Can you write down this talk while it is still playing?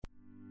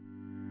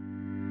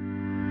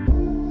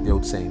The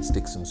old saying,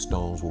 sticks and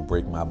stones will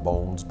break my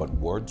bones, but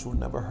words will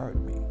never hurt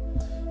me.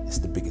 It's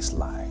the biggest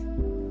lie.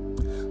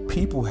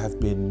 People have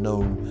been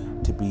known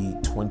to be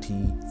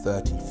 20,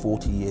 30,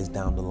 40 years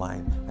down the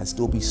line and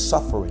still be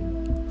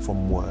suffering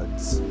from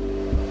words.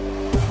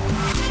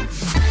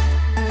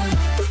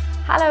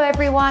 Hello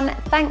everyone,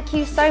 thank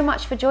you so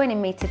much for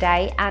joining me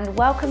today and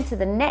welcome to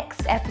the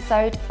next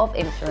episode of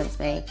Influence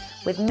Me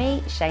with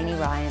me, Shani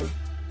Ryan.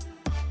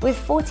 With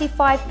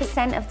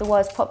 45% of the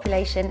world's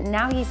population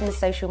now using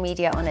social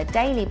media on a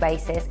daily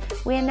basis,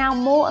 we are now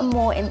more and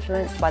more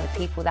influenced by the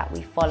people that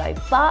we follow.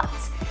 But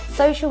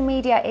social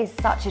media is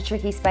such a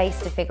tricky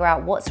space to figure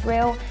out what's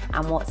real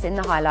and what's in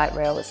the highlight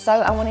reel. So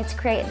I wanted to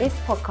create this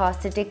podcast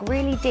to dig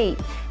really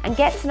deep and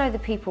get to know the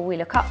people we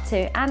look up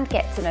to and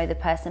get to know the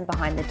person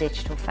behind the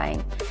digital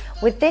fame.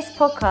 With this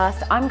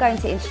podcast, I'm going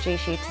to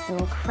introduce you to some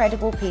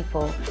incredible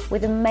people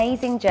with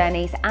amazing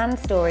journeys and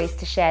stories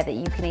to share that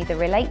you can either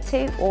relate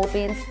to or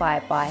be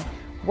inspired by.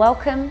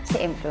 Welcome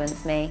to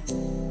Influence Me.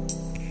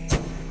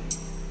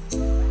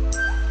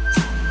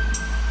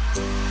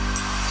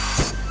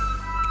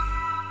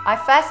 I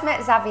first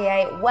met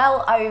Xavier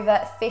well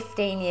over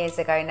 15 years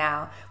ago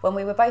now, when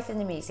we were both in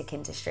the music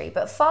industry.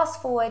 But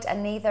fast forward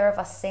and neither of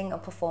us sing or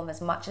perform as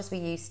much as we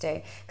used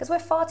to because we're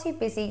far too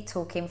busy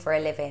talking for a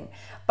living.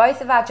 Both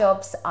of our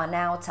jobs are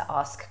now to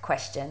ask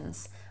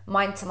questions.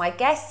 Mine to my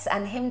guests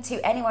and him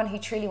to anyone who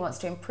truly wants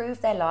to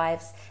improve their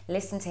lives,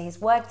 listen to his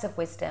words of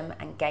wisdom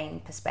and gain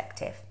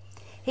perspective.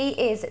 He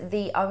is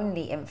the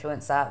only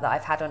influencer that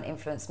I've had on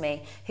Influence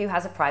Me who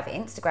has a private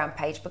Instagram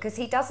page because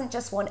he doesn't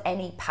just want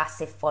any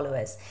passive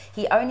followers.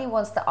 He only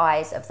wants the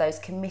eyes of those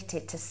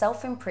committed to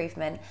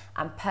self-improvement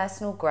and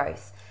personal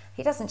growth.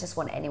 He doesn't just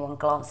want anyone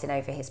glancing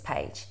over his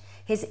page.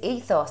 His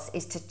ethos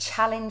is to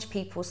challenge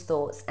people's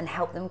thoughts and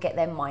help them get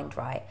their mind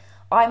right.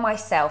 I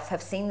myself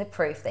have seen the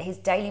proof that his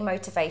daily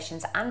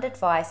motivations and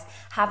advice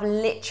have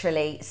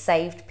literally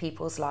saved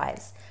people's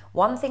lives.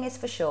 One thing is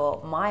for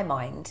sure, my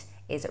mind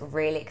is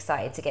really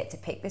excited to get to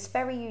pick this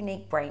very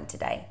unique brain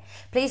today.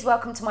 Please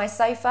welcome to my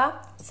sofa,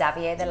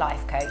 Xavier the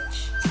Life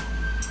Coach.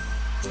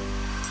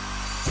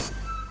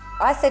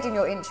 I said in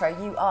your intro,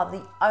 you are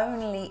the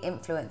only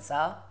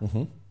influencer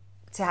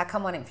to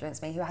come on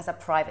Influence Me who has a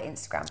private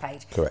Instagram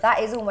page. Correct. That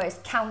is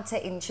almost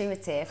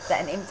counterintuitive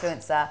that an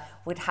influencer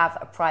would have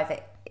a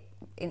private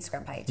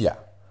Instagram page. Yeah.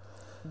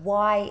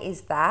 Why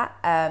is that?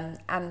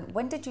 And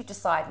when did you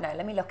decide, no,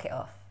 let me lock it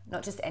off?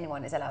 Not just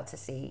anyone is allowed to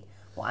see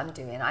what I'm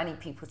doing. I need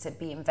people to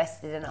be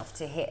invested enough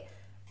to hit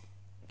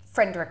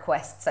friend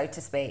request, so to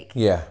speak.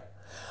 Yeah.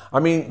 I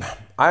mean,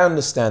 I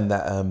understand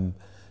that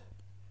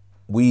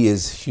we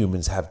as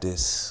humans have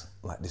this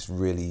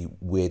really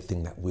weird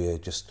thing that we're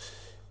just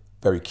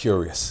very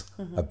curious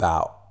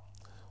about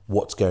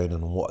what's going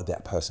on and what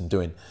that person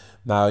doing.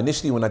 Now,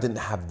 initially when I didn't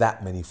have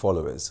that many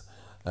followers,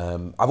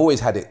 I've always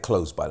had it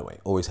closed, by the way,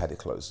 always had it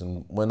closed.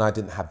 And when I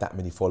didn't have that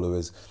many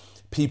followers,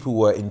 people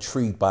were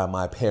intrigued by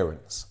my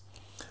appearance.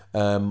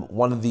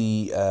 One of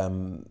the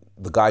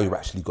guy who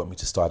actually got me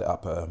to start it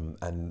up,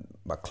 and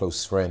my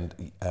close friend,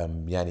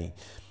 Yanni,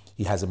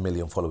 he has 1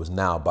 million followers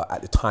now, but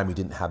at the time he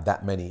didn't have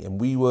that many. And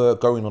we were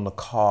going on a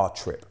car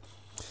trip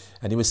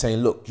and he was saying,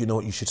 look, you know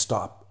what, you should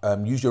start,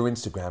 use your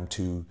Instagram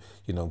to,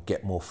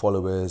 get more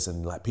followers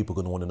and people are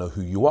gonna wanna know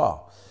who you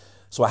are.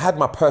 So I had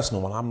my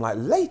personal one. I'm like,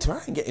 later,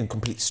 I ain't getting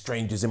complete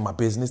strangers in my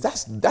business.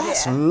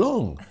 That's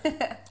long.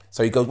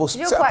 So he goes, well,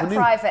 you're quite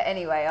private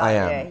anyway,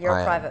 aren't you? You're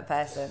a private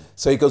person.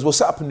 So he goes, well,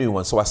 set up a new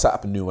one. So I set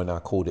up a new one and I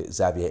called it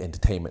Xavier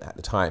Entertainment at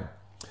the time.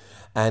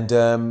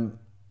 And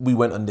we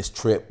went on this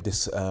trip,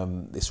 this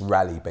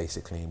rally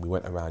basically, and we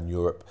went around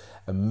Europe,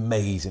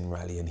 amazing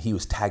rally. And he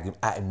was tagging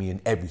at me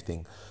and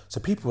everything. So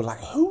people were like,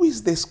 who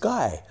is this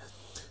guy?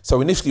 So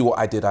initially what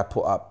I did, I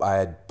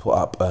had put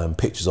up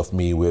pictures of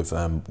me with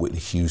Whitney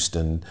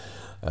Houston,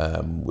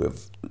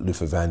 with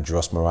Luther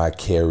Vandross, Mariah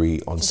Carey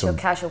on just some your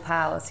casual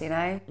pals,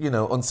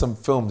 on some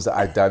films that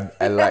I'd done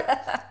and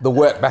the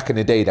work back in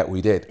the day that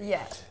we did.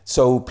 Yeah.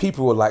 So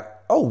people were like,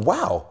 oh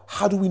wow,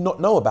 how do we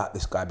not know about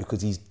this guy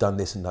because he's done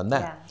this and done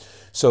that? Yeah.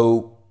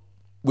 So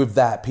with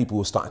that, people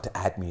were starting to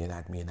add me.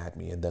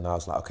 And then I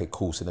was like, okay,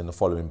 cool. So then the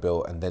following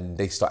built, and then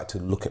they started to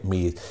look at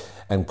me,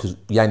 and because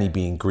Yanni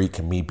being Greek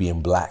and me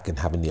being black and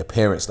having the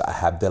appearance that I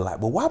have, they're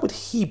like, well, why would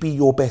he be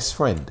your best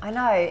friend? I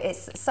know,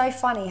 it's so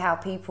funny how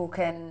people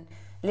can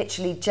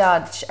literally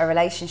judge a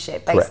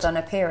relationship based Correct. On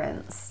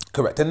appearance.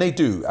 Correct, and they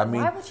do. I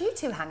mean, why would you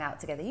two hang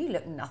out together? You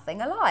look nothing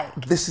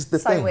alike. This is the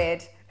thing. So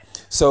weird.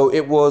 So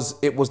it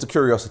was the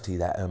curiosity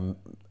that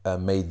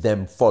made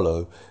them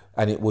follow.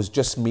 And it was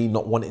just me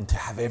not wanting to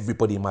have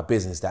everybody in my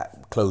business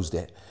that closed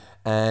it.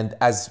 And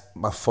as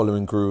my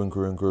following grew and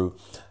grew and grew,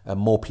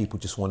 more people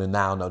just want to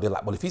now know. They're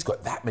like, well, if he's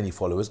got that many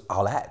followers,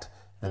 I'll add.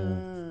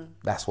 And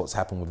that's what's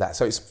happened with that.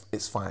 So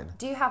it's fine.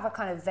 Do you have a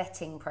kind of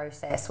vetting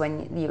process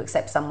when you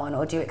accept someone,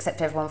 or do you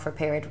accept everyone for a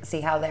period, see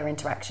how their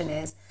interaction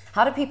is?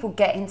 How do people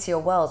get into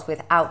your world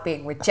without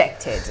being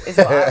rejected is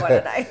what I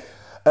want to know.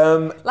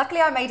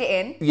 Luckily I made it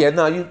in. Yeah,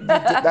 no,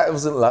 that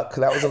wasn't luck.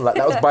 That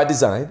was by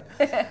design.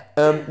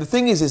 The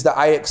thing is that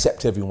I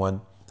accept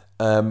everyone.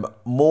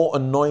 More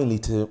annoyingly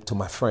to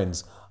my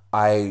friends,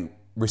 I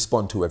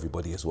respond to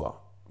everybody as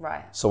well.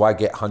 Right. So I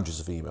get hundreds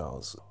of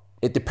emails.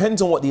 It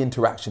depends on what the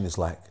interaction is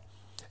like.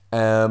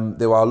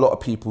 There are a lot of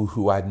people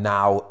who I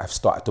now have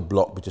started to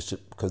block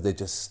because they're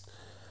just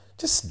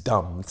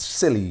dumb,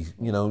 silly.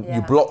 You know,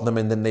 you block them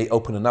and then they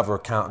open another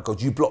account and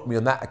goes, you blocked me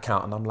on that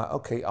account. And I'm like,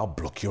 okay, I'll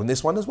block you on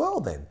this one as well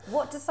then.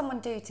 What does someone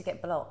do to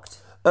get blocked?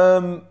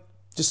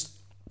 Just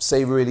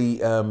say really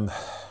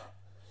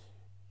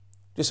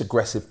just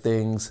aggressive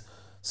things,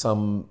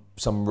 some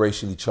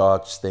racially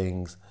charged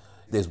things.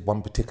 There's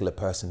one particular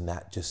person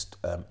that just,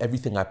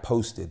 everything I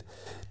posted,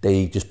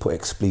 they just put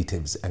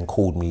expletives and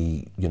called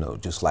me, you know,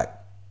 just like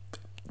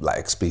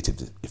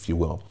expletives, if you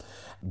will.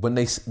 When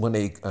they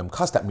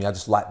cussed at me, I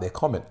just liked their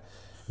comment.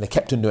 And they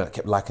kept on doing it, I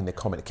kept liking their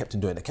comment, they kept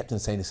on doing it, they kept on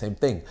saying the same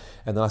thing.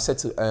 And then I said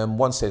to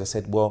one stage, I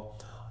said, well,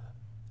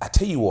 I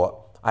tell you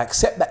what, I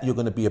accept that you're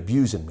gonna be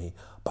abusing me,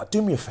 but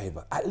do me a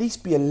favor, at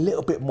least be a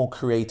little bit more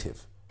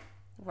creative.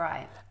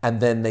 Right. And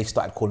then they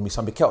started calling me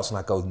something else. And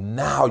I go,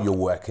 now you're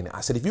working it.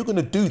 I said, if you're going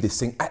to do this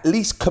thing, at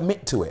least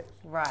commit to it.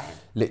 Right.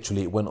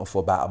 Literally, it went on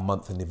for about a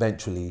month. And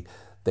eventually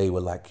they were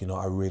like, you know,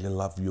 I really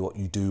love you, what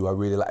you do. I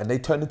really like, and they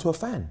turned into a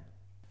fan.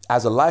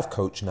 As a life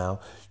coach now,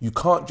 you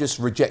can't just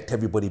reject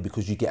everybody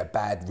because you get a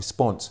bad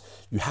response.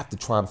 You have to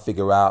try and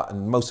figure out,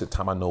 and most of the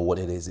time I know what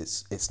it is.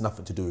 It's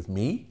nothing to do with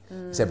me.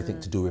 It's everything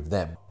to do with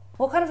them.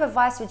 What kind of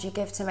advice would you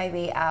give to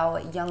maybe our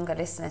younger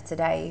listener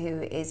today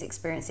who is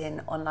experiencing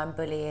online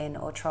bullying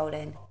or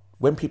trolling?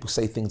 When people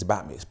say things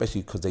about me,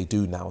 especially because they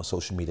do now on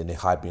social media and they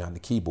hide behind the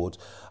keyboards,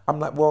 I'm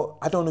like, well,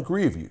 I don't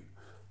agree with you.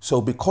 So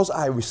because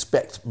I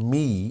respect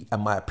me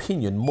and my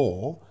opinion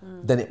more,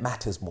 then it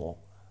matters more,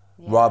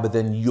 rather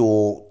than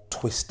your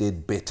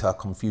twisted, bitter,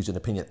 confusing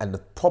opinion. And the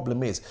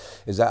problem is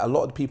that a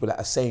lot of the people that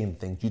are saying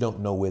things, you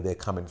don't know where they're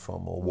coming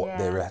from or what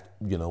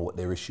what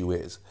their issue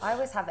is. I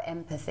always have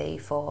empathy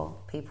for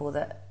people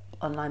that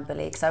online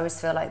bully, because I always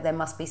feel like there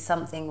must be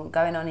something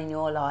going on in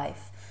your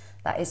life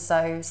that is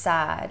so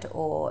sad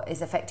or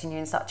is affecting you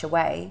in such a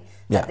way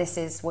that this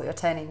is what you're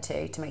turning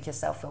to make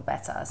yourself feel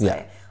better.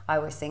 So I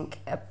always think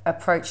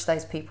approach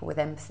those people with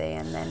empathy,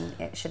 and then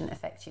it shouldn't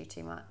affect you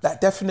too much. That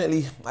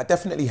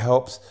definitely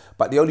helps.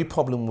 But the only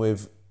problem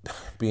with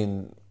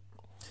being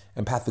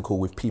empathical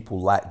with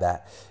people like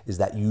that is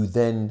that you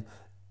then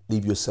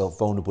leave yourself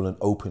vulnerable and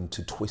open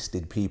to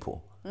twisted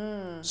people.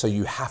 So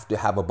you have to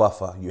have a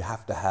buffer. You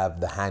have to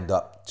have the hand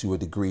up to a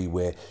degree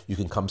where you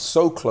can come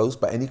so close,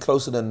 but any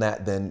closer than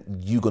that, then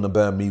you're going to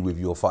burn me with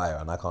your fire,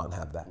 and I can't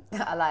have that.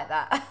 I like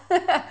that.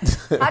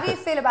 How do you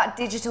feel about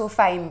digital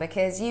fame?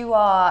 Because you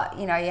are,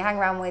 you hang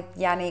around with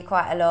Yanni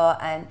quite a lot,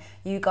 and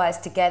you guys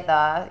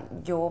together,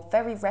 you're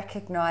very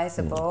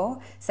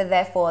recognisable. So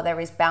therefore there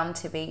is bound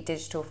to be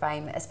digital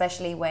fame,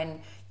 especially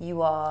when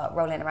you are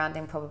rolling around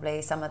in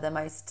probably some of the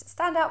most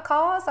standout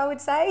cars, I would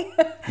say,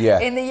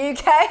 in the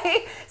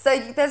UK. So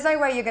there's no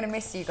way you're going to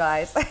miss you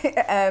guys.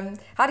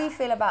 How do you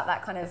feel about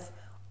that kind of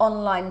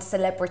online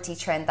celebrity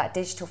trend, that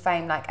digital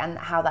fame, and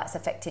how that's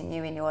affecting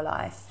you in your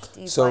life?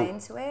 Do you buy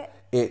into it?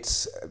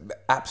 It's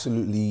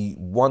absolutely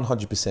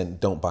 100%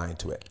 don't buy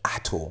into it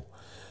at all.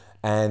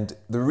 And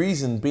the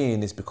reason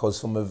being is because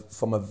from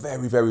a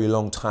very, very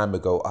long time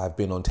ago, I've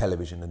been on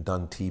television and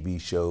done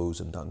TV shows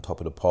and done Top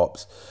of the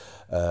Pops,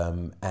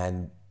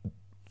 and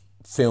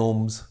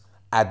films,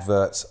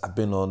 adverts. I've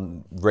been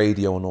on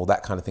radio and all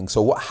that kind of thing.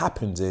 So what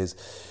happens is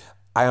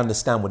I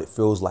understand what it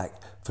feels like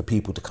for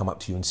people to come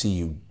up to you and see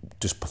you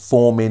just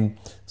performing.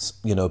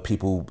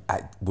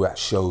 We're at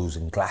shows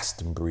in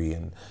Glastonbury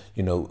and,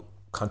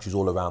 countries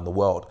all around the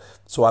world.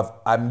 So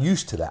I'm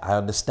used to that. I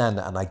understand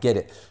that and I get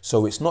it.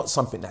 So it's not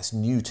something that's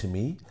new to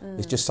me.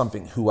 It's just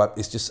something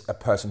it's just a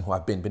person who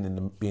I've been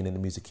in the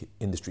music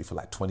industry for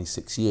like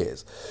 26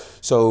 years.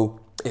 So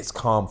it's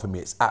calm for me.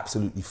 It's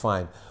absolutely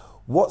fine.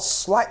 What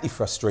slightly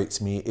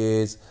frustrates me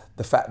is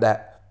the fact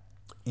that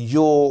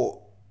you're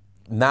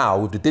now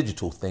with the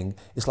digital thing,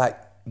 it's like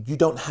you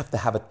don't have to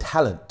have a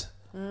talent.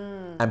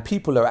 And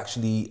people are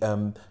actually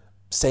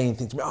saying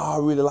things to me, oh, I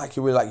really like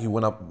you,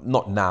 when I'm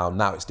not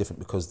now it's different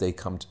because they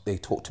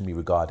talk to me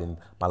regarding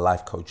my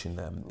life coaching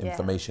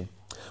information.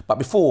 But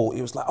before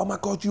it was like, oh my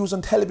God, you was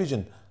on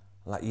television.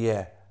 I'm like,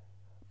 yeah,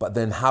 but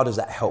then how does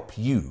that help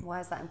you? Why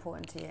is that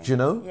important to you? Do you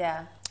know?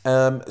 Yeah.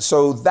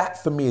 So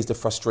that for me is the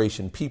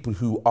frustration. People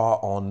who are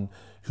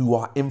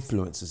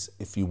influencers,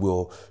 if you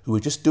will, who are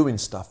just doing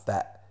stuff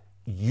that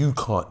you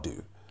can't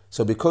do.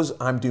 So because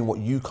I'm doing what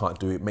you can't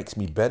do, it makes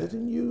me better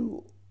than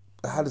you.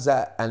 How does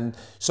that? And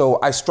so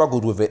I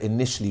struggled with it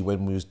initially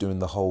when we was doing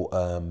the whole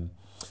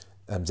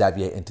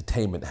Xavier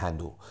Entertainment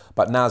handle.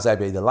 But now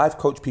Xavier, the life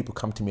coach, people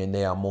come to me and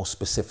they are more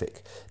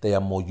specific. They are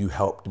more, you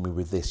helped me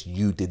with this,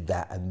 you did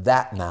that. And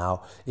that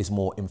now is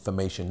more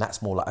information.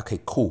 That's more like,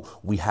 okay, cool.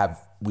 We have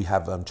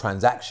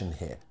transaction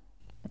here.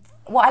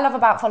 What I love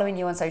about following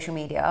you on social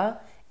media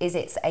is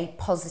it's a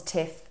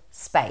positive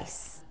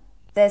space.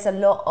 there's a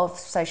lot of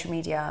social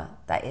media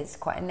that is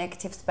quite a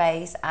negative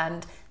space,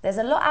 and there's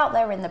a lot out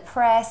there in the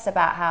press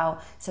about how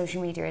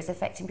social media is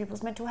affecting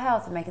people's mental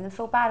health and making them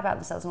feel bad about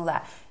themselves and all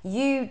that.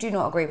 You do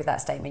not agree with that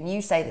statement.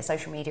 You say that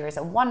social media is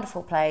a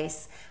wonderful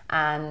place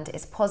and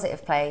it's a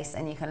positive place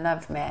and you can learn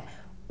from it.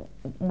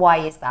 Why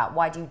is that?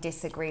 Why do you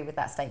disagree with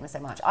that statement so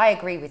much? I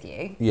agree with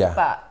you,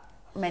 but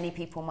many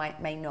people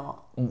may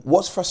not.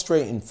 What's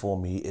frustrating for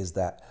me is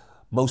that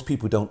most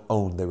people don't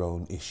own their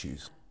own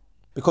issues.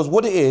 Because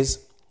what it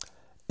is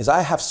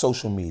I have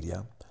social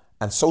media,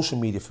 and social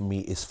media for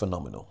me is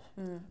phenomenal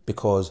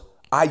because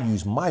I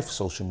use my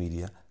social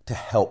media to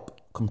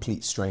help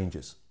complete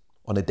strangers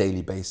on a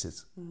daily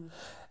basis.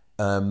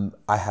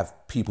 I have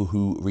people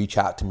who reach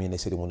out to me and they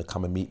say they want to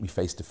come and meet me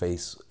face to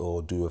face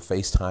or do a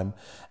FaceTime,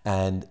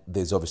 and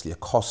there's obviously a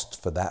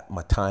cost for that,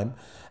 my time,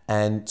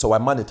 and so I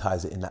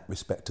monetize it in that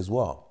respect as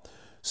well.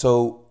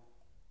 So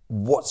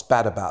what's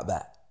bad about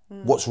that?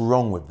 What's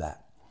wrong with that?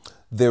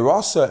 There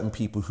are certain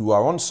people who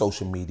are on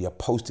social media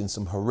posting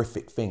some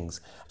horrific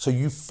things. So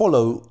you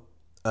follow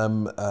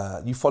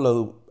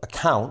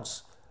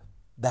accounts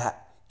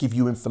that give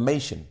you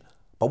information.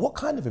 But what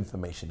kind of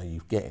information are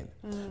you getting?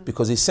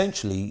 Because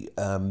essentially,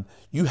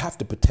 you have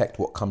to protect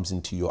what comes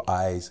into your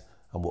eyes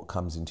and what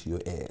comes into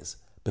your ears,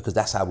 because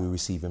that's how we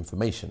receive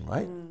information,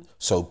 right?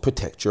 So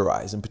protect your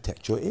eyes and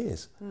protect your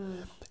ears.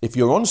 If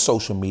you're on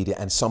social media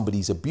and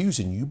somebody's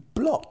abusing you,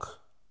 block.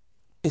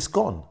 It's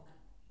gone.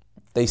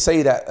 They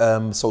say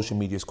that social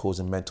media is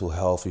causing mental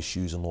health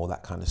issues and all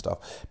that kind of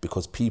stuff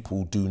because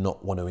people do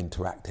not want to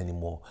interact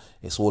anymore.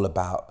 It's all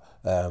about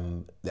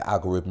the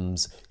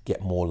algorithms,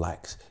 get more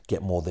likes,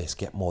 get more this,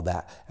 get more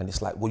that. And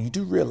it's like, well, you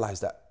do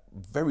realize that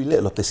very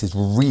little of this is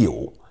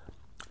real.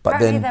 But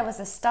apparently then there was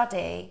a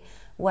study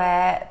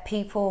where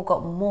people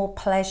got more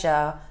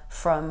pleasure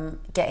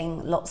from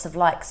getting lots of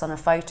likes on a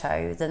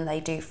photo than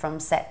they do from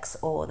sex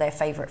or their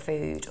favourite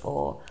food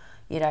or,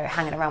 you know,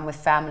 hanging around with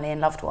family and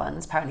loved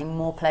ones. Apparently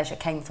more pleasure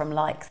came from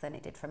likes than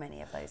it did from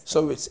any of those things.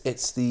 So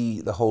it's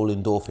the whole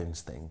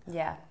endorphins thing,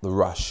 the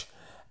rush,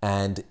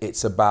 and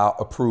it's about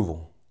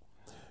approval.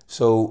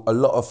 So a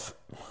lot of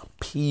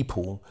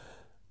people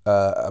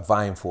are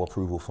vying for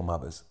approval from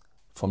others.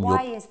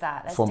 Why is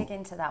that? Let's dig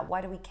into that.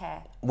 Why do we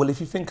care? Well, if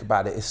you think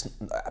about it, it's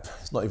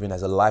not even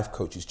as a life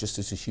coach, it's just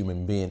as a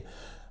human being.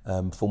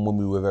 From when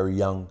we were very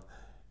young,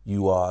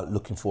 you are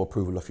looking for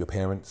approval of your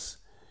parents.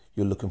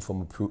 You're looking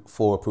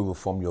for approval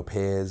from your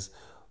peers,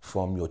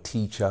 from your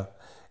teacher,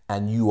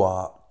 and you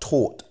are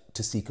taught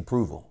to seek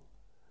approval.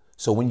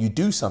 So when you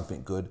do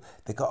something good,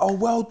 they go, oh,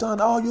 well done.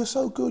 Oh, you're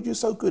so good. You're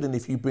so good. And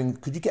if you bring,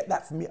 could you get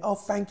that for me? Oh,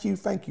 thank you.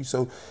 Thank you.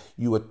 So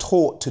you are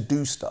taught to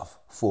do stuff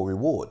for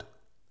reward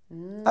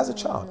as a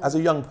child, as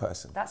a young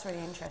person. That's really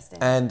interesting.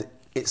 And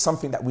it's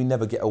something that we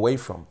never get away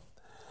from.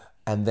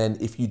 And then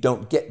if you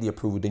don't get the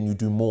approval, then you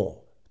do more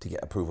to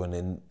get approval. And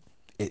then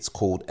it's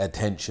called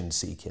attention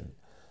seeking.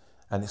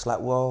 And it's like,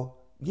 well,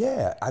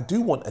 yeah, I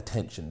do want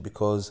attention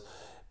because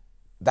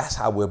that's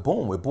how we're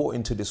born. We're brought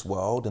into this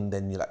world, and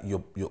then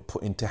you're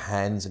put into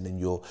hands, and then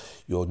you're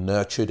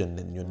nurtured, and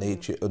then you're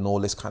nurtured, and all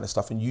this kind of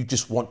stuff. And you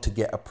just want to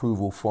get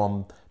approval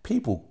from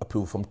people,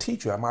 approval from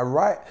teacher. Am I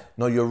right?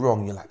 No, you're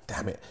wrong. You're like,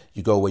 damn it.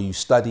 You go where you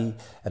study,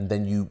 and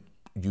then you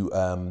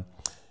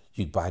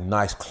buy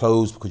nice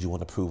clothes because you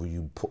want approval.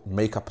 You put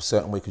makeup a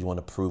certain way because you want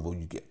approval.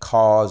 You get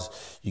cars.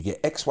 You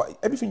get X, Y,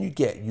 everything you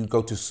get. You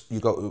go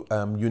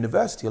to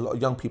university. A lot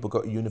of young people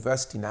go to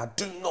university now.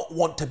 Do not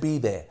want to be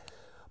there.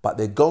 But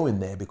they're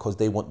going there because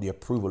they want the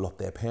approval of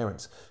their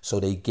parents. So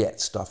they get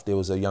stuff. There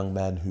was a young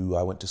man who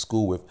I went to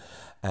school with,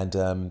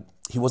 and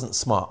he wasn't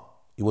smart.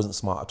 He wasn't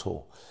smart at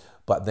all.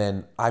 But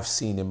then I've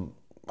seen him,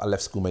 I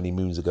left school many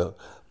moons ago,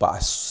 but I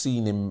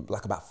seen him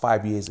like about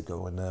 5 years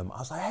ago. And I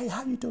was like, hey,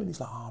 how you doing?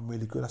 He's like, oh, I'm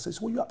really good. I said,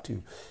 so what are you up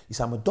to? He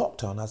said, I'm a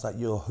doctor. And I was like,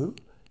 you're who?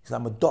 He said,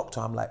 I'm a doctor.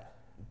 I'm like,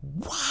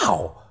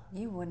 wow.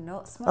 You were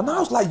not smart. And I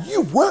was like,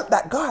 you weren't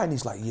that guy. And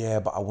he's like,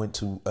 yeah, but I went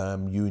to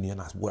uni and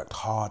I worked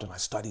hard and I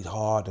studied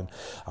hard and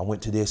I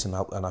went to this and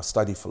I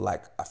studied for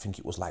like, I think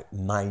it was like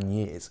 9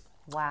 years.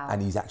 Wow.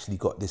 And he's actually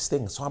got this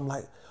thing. So I'm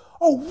like,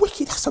 oh,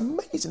 wicked, that's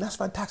amazing. That's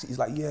fantastic. He's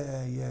like,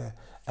 yeah.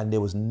 And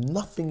there was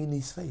nothing in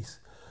his face.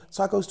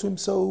 So I goes to him,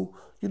 so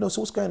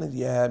what's going on?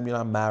 Yeah,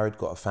 I'm married,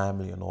 got a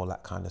family and all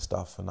that kind of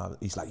stuff. And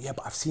he's like, yeah,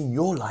 but I've seen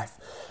your life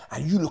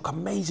and you look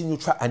amazing.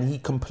 And he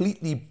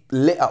completely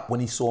lit up when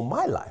he saw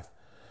my life.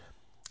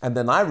 And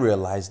then I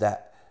realized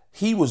that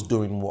he was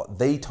doing what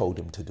they told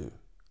him to do.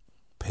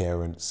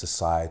 Parents,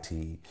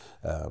 society,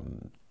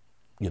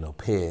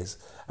 peers.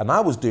 And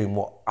I was doing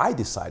what I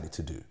decided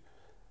to do.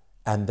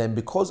 And then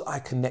because I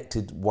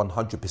connected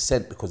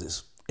 100% because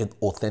it's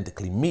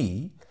authentically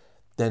me,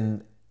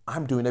 then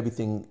I'm doing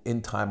everything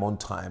in time, on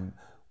time,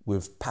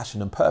 with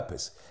passion and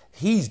purpose.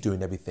 He's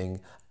doing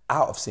everything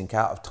out of sync,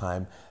 out of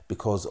time,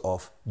 because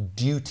of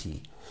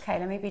duty. Okay,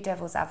 let me be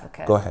devil's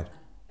advocate. Go ahead.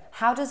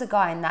 How does a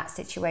guy in that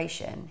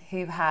situation,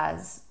 who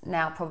has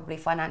now probably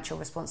financial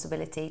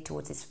responsibility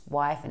towards his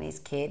wife and his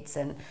kids,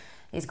 and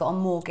he's got a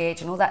mortgage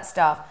and all that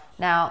stuff.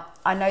 Now,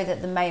 I know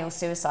that the male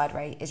suicide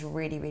rate is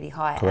really, really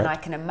high. Correct. And I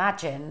can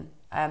imagine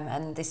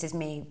and this is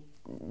me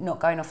not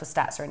going off of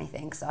stats or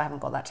anything because I haven't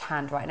got that to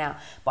hand right now,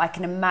 but I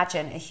can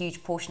imagine a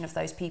huge portion of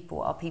those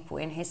people are people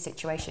in his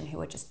situation who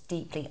are just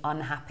deeply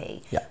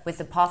unhappy with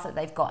the path that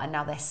they've got, and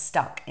now they're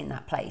stuck in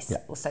that place,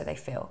 or so they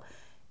feel.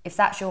 If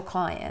that's your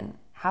client,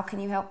 how can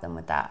you help them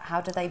with that?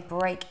 How do they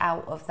break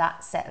out of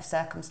that set of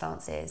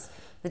circumstances?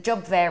 The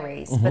job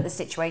varies, but the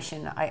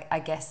situation, I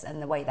guess,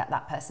 and the way that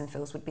that person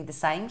feels would be the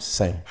same.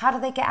 How do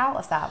they get out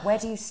of that? Where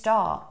do you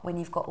start when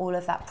you've got all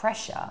of that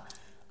pressure?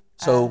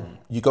 So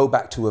you go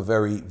back to a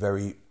very,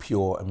 very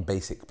pure and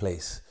basic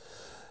place.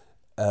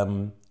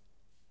 One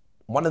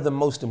of the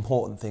most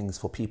important things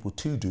for people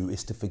to do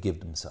is to forgive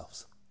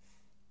themselves.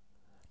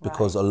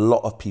 Because a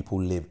lot of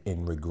people live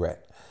in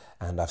regret.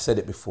 And I've said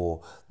it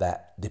before,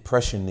 that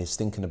depression is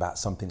thinking about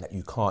something that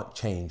you can't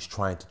change,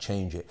 trying to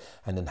change it,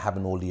 and then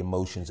having all the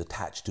emotions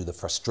attached to the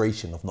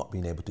frustration of not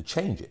being able to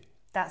change it.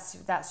 That's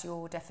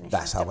your definition.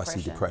 That's how I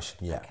see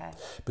depression, Okay.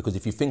 Because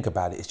if you think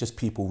about it, it's just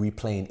people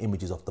replaying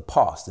images of the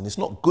past, and it's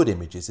not good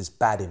images, it's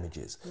bad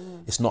images.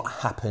 It's not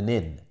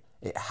happening,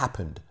 it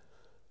happened.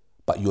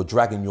 But you're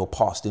dragging your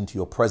past into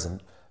your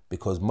present,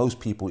 because most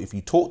people, if you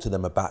talk to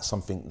them about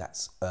something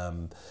that's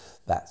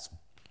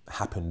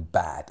happened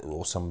bad,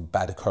 or some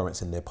bad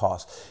occurrence in their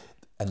past,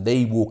 and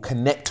they will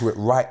connect to it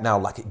right now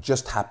like it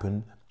just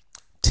happened,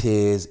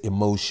 tears,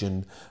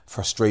 emotion,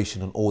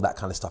 frustration, and all that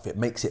kind of stuff. It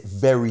makes it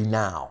very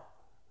now.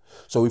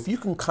 So if you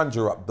can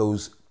conjure up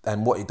those,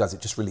 and what it does,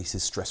 it just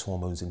releases stress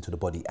hormones into the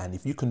body. And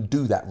if you can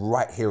do that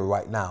right here,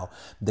 right now,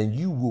 then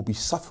you will be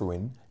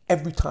suffering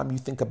every time you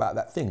think about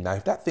that thing. Now,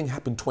 if that thing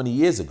happened 20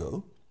 years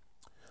ago,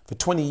 for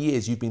 20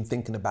 years, you've been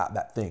thinking about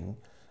that thing,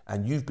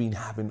 and you've been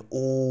having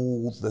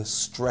all the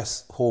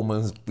stress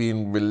hormones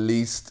being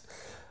released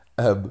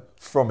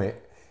from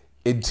it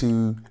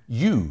into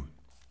you.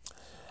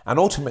 And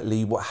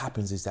ultimately what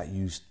happens is that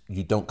you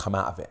don't come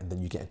out of it, and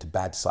then you get into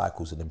bad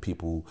cycles, and then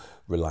people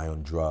rely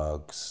on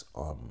drugs,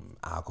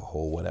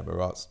 alcohol,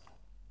 whatever else.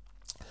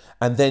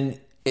 And then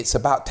it's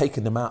about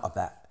taking them out of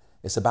that.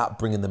 It's about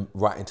bringing them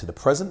right into the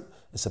present.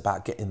 It's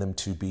about getting them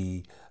to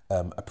be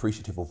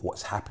appreciative of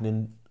what's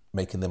happening,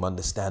 making them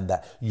understand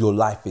that your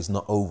life is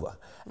not over.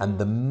 And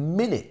the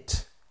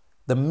minute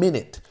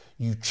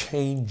you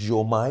change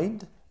your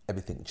mind,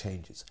 everything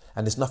changes.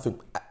 And there's nothing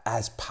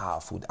as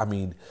powerful. I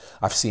mean,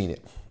 I've seen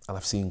it, and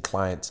I've seen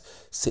clients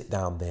sit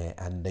down there,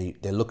 and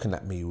they're looking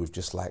at me with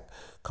just like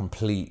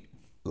complete,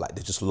 like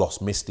they just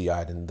lost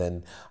misty-eyed. And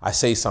then I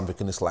say something,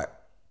 and it's like,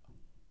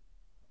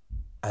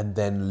 and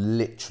then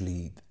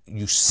literally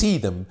you see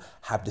them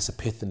have this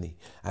epiphany,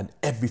 and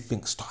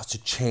everything starts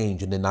to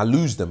change. And then I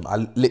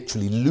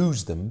literally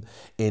lose them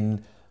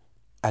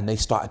and they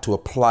started to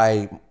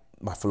apply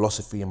my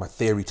philosophy and my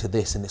theory to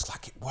this, and it's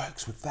like, it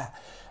works with that.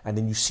 And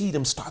then you see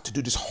them start to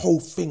do this whole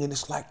thing, and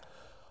it's like,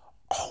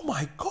 oh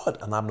my God.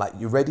 And I'm like,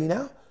 you ready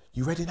now?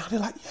 You ready now? They're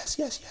like, yes,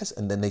 yes, yes.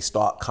 And then they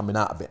start coming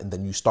out of it, and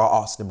then you start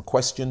asking them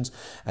questions,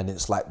 and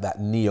it's like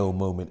that Neo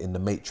moment in the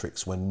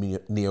Matrix when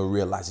Neo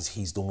realizes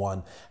he's the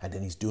one, and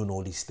then he's doing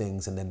all these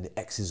things, and then the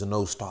X's and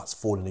O's starts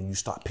falling, and you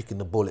start picking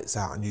the bullets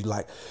out, and you're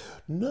like,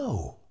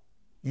 no,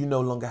 you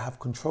no longer have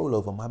control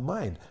over my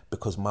mind,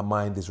 because my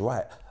mind is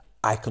right.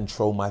 I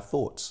control my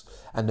thoughts.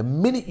 And the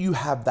minute you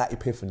have that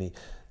epiphany,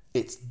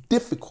 it's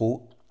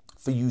difficult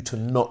for you to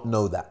not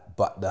know that.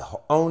 But the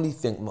only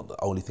thing, not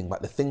the only thing,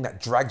 but the thing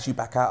that drags you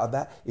back out of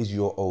that is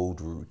your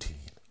old routine.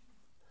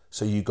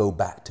 So you go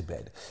back to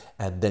bed,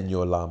 and then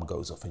your alarm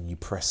goes off, and you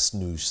press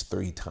snooze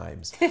 3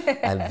 times,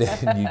 and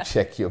then you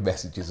check your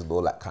messages and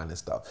all that kind of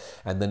stuff.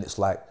 And then it's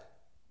like,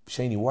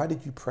 Shani, why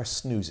did you press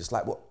snooze? It's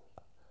like, what?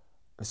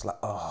 It's like,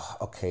 oh,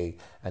 okay.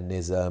 And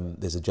there's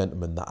a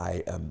gentleman that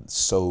I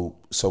so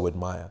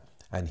admire,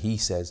 and he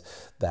says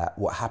that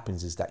what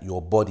happens is that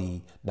your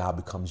body now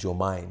becomes your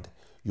mind.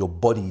 Your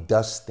body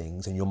does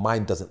things, and your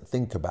mind doesn't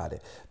think about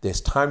it. There's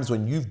times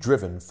when you've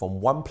driven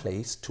from one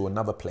place to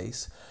another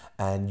place,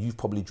 and you've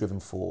probably driven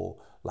for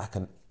like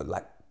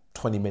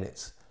 20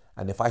 minutes.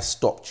 And if I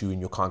stopped you in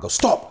your car and go,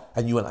 stop,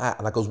 and you went out,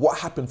 and I goes, what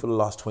happened for the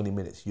last 20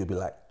 minutes? You'll be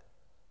like,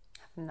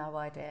 I have no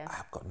idea.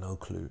 I've got no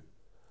clue.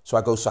 So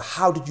I go, so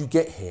how did you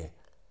get here?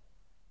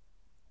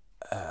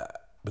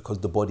 Because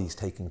the body's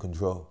taking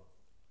control.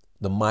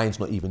 The mind's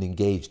not even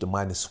engaged. The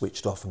mind is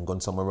switched off and gone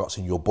somewhere else,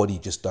 and your body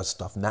just does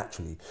stuff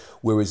naturally.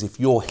 Whereas if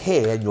you're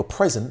here and you're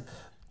present,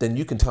 then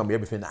you can tell me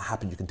everything that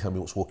happened. You can tell me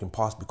what's walking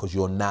past, because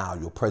you're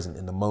present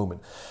in the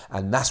moment.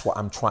 And that's what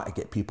I'm trying to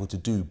get people to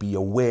do. Be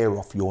aware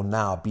of your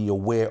now. Be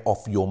aware of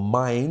your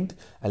mind,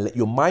 and let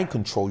your mind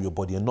control your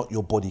body, and not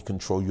your body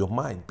control your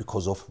mind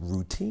because of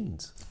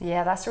routines.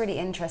 Yeah, that's really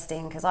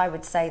interesting, because I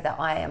would say that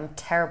I am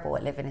terrible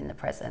at living in the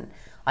present.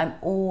 I'm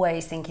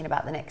always thinking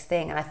about the next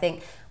thing. And I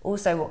think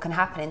also what can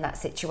happen in that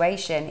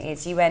situation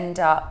is you end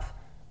up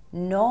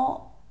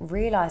not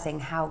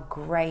realizing how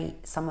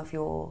great some of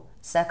your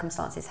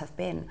circumstances have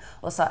been,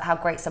 or how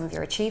great some of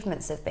your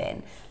achievements have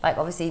been. Like,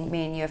 obviously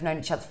me and you have known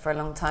each other for a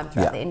long time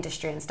throughout the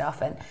industry and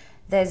stuff, and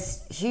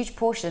there's huge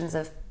portions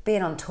of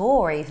being on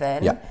tour,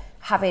 even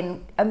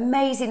having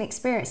amazing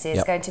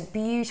experiences, going to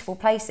beautiful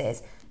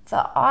places,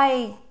 that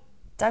I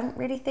don't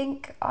really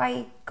think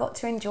I got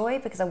to enjoy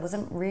because I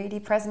wasn't really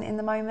present in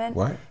the moment.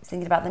 Right. I was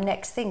thinking about the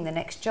next thing, the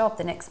next job,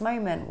 the next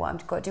moment, what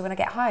I've got to do when I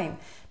get home.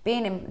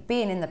 Being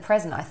in the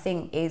present, I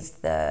think, is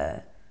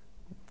the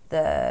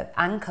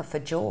anchor for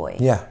joy.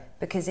 Yeah.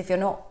 Because if you're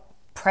not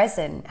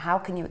present, how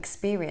can you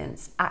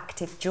experience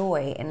active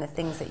joy in the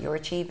things that you're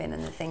achieving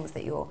and the things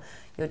that you're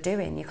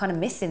doing? You're kind of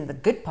missing the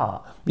good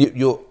part.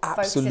 You're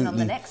absolutely focusing on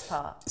the next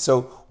part.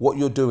 So what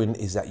you're doing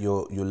is that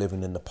you're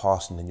living in the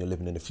past and then you're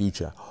living in the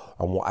future.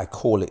 And what I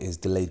call it is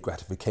delayed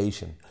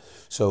gratification.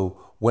 So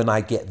when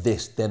I get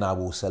this, then I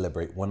will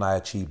celebrate. When I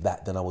achieve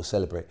that, then I will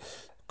celebrate.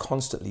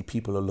 Constantly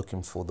people are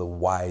looking for the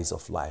whys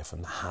of life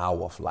and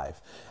how of life.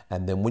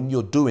 And then when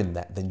you're doing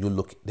that, then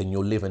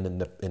you're living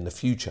in the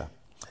future.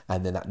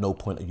 And then at no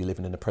point are you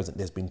living in the present.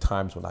 There's been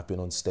times when I've been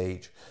on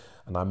stage,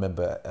 and I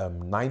remember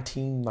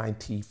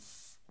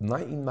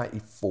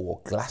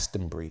 1994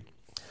 Glastonbury,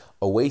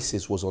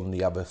 Oasis was on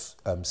the other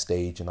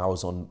stage, and I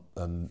was on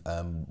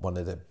one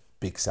of the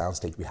big sound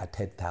stage. We had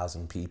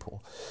 10,000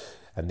 people,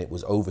 and it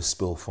was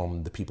overspill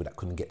from the people that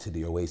couldn't get to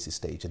the Oasis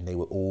stage, and they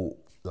were all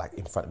like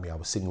in front of me. I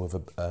was singing with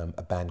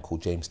a band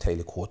called James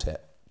Taylor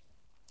Quartet,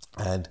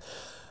 and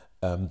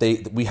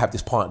we have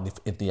this part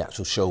in the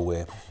actual show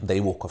where they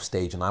walk off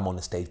stage and I'm on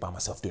the stage by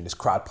myself doing this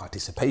crowd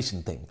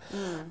participation thing.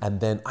 And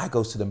then I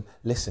goes to them,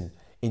 listen,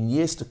 in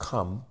years to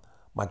come,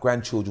 my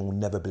grandchildren will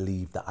never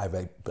believe that I've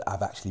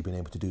actually been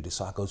able to do this.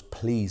 So I goes,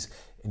 please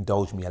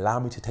indulge me,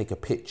 allow me to take a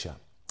picture.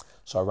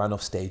 So I ran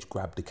off stage,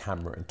 grabbed the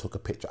camera and took a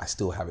picture. I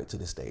still have it to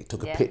this day.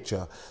 Took a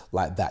picture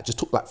like that. Just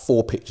took like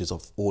 4 pictures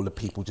of all the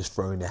people just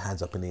throwing their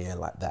hands up in the air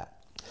like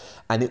that.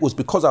 And it was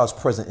because I was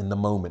present in the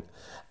moment.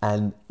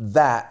 And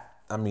that,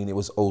 I mean, it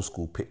was old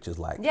school pictures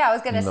like... Yeah, I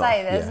was going to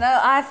say, there's no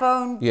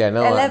iPhone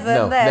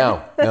 11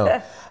 there.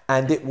 No.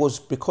 And it was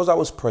because I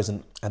was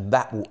present, and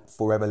that will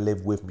forever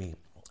live with me.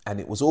 And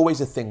it was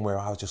always a thing where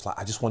I was just like,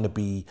 I want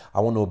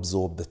to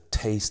absorb the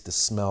taste, the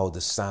smell,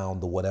 the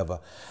sound, the whatever,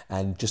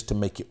 and just to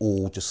make it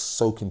all just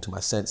soak into my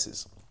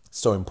senses.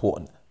 So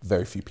important.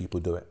 Very few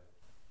people do it.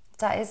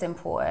 That is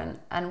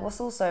important. And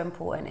what's also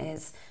important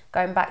is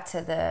going back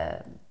to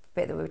the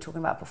bit that we were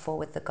talking about before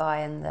with the guy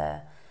and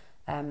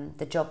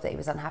the job that he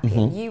was unhappy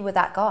in. You were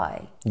that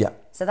guy. Yeah.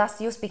 So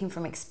you're speaking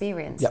from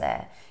experience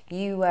there.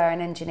 You were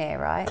an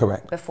engineer, right?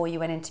 Correct. Before you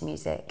went into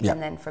music. Yeah.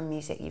 And then from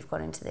music, you've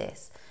gone into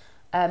this.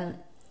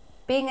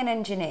 Being an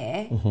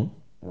engineer,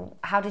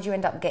 how did you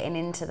end up getting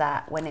into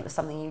that when it was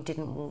something you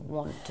didn't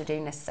want to do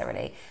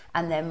necessarily?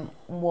 And then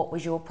what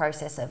was your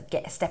process of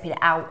stepping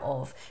out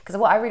of? Because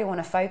what I really want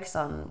to focus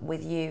on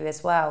with you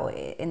as well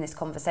in this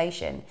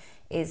conversation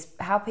is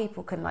how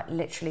people can like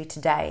literally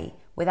today,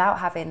 without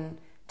having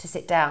to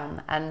sit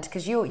down, and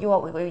because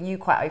you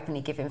quite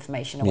openly give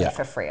information away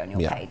for free on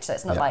your page, so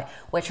it's not like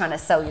we're trying to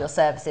sell your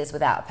services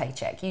without a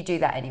paycheck. You do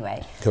that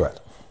anyway. Correct.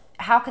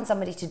 How can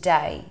somebody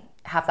today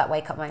have that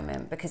wake up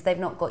moment because they've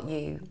not got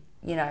you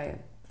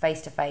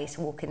face to face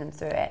walking them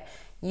through it?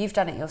 You've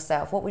done it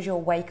yourself. What was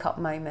your wake up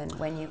moment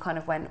when you kind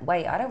of went,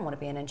 wait, I don't want to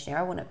be an engineer.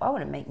 I want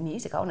to make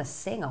music. I want to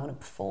sing. I want to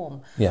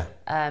perform. Yeah.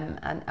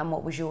 And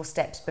what was your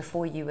steps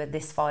before you were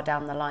this far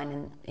down the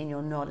line in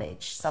your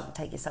knowledge?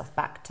 Take yourself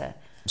back to.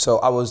 So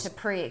I was to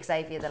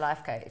pre-Xavier the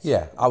life coach.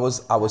 Yeah, I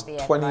was 21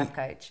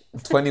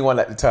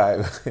 at the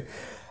time,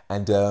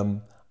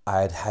 and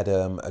I had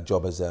a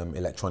job as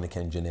electronic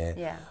engineer.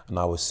 Yeah. And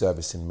I was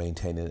servicing,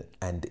 maintaining,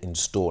 and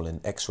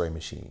installing X-ray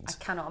machines.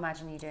 I cannot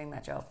imagine you doing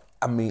that job.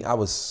 I mean, I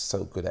was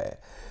so good at it.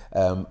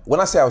 When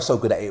I say I was so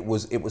good at it,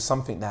 it was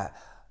something that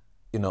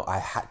I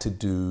had to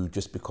do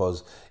just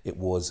because it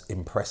was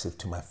impressive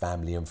to my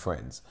family and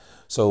friends.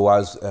 So I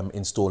was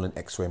installing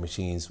X-ray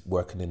machines,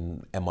 working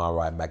in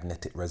MRI,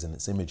 magnetic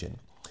resonance imaging.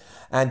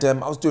 And I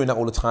was doing that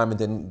all the time, and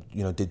then,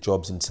 did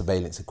jobs in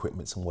surveillance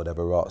equipment and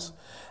whatever else.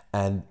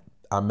 And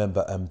I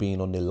remember being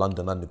on the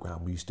London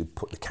Underground. We used to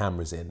put the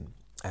cameras in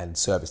and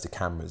service the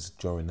cameras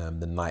during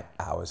the night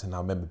hours. And I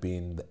remember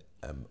being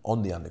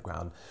on the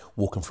Underground,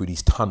 walking through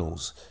these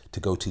tunnels to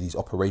go to these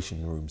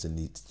operation rooms in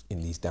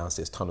these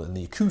downstairs tunnels, and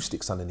the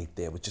acoustics underneath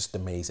there were just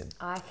amazing.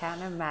 I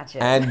can imagine.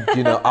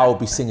 And I would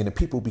be singing, and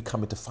people would be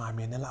coming to find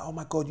me, and they're like, "Oh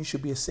my God, you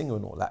should be a singer,"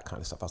 and all that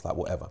kind of stuff. I was like,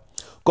 whatever.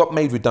 Got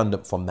made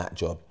redundant from that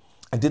job.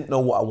 I didn't know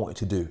what I wanted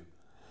to do.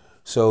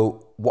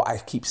 So what I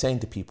keep saying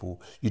to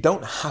people, you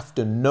don't have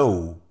to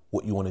know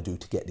what you want to do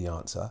to get the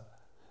answer.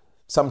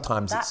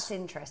 Sometimes that's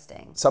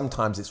interesting.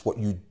 Sometimes it's what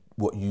you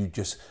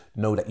just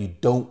know that you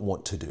don't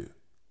want to do.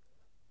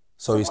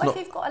 So it's what not.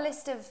 If you've got a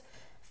list of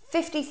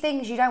 50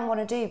 things you don't want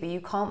to do, but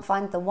you can't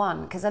find the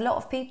one? Because a lot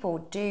of people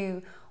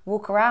do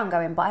walk around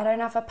going, but I don't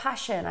have a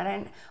passion.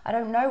 I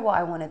don't know what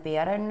I want to be.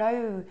 I don't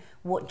know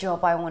what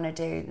job I want to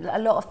do. A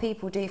lot of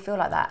people do feel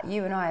like that.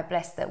 You and I are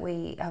blessed that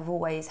we have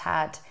always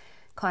had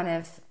kind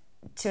of,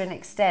 to an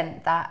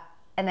extent, that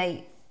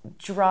innate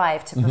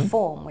drive to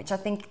perform, which I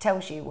think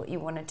tells you what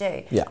you want to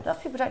do. Yeah. A lot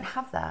of people don't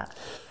have that.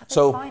 How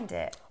do they find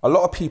it? A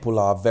lot of people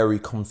are very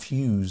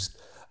confused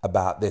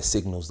about their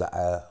signals that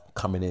are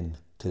coming in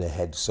to their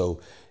head. So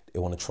They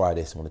want to try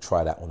this, I want to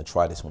try that, I want to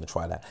try this, I want to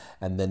try that.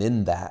 And then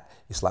in that,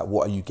 it's like,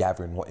 what are you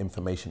gathering? What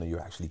information are you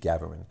actually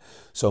gathering?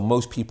 So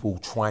most people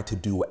try to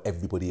do what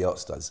everybody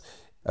else does.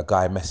 A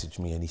guy messaged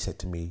me and he said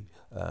to me,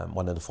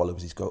 one of the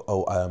followers, he's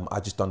go, I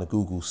just done a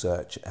Google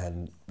search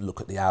and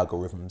look at the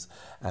algorithms,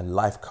 and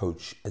life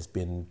coach has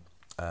been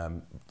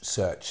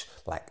searched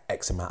like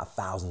X amount of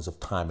thousands of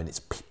time, and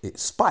it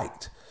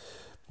spiked.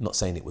 I'm not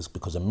saying it was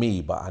because of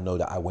me, but I know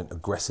that I went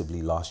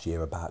aggressively last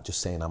year about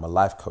just saying I'm a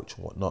life coach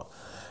and whatnot.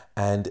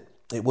 And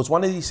it was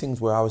one of these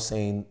things where I was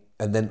saying,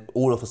 and then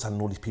all of a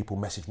sudden all these people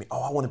message me,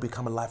 I want to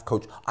become a life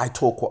coach. I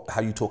talk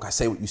how you talk, I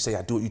say what you say,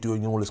 I do what you do,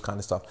 and all this kind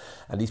of stuff.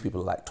 And these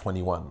people are like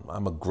 21.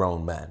 I'm a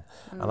grown man.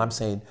 And I'm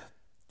saying,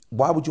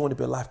 why would you want to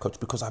be a life coach?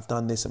 Because I've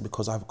done this and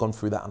because I've gone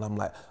through that. And I'm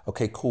like,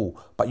 okay, cool.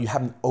 But you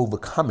haven't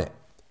overcome it.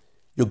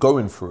 You're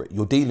going through it.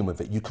 You're dealing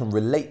with it. You can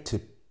relate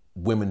to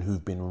women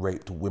who've been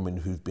raped, women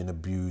who've been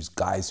abused,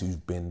 guys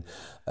who've been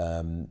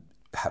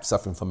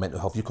suffering from mental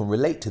health. You can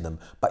relate to them,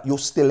 but you're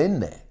still in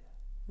there.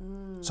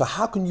 So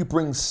how can you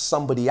bring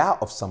somebody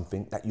out of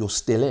something that you're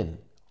still in?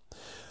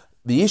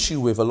 The issue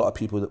with a lot of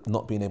people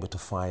not being able to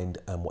find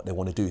what they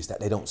want to do is that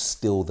they don't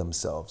still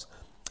themselves.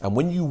 And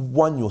when you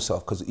won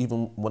yourself, because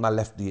even when I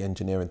left the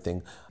engineering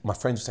thing, my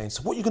friends were saying,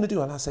 so what are you going to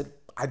do? And I said,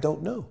 I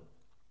don't know.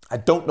 I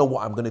don't know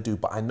what I'm going to do,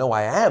 but I know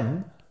I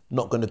am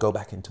not going to go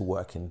back into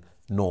working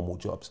normal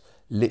jobs.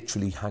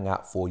 Literally hung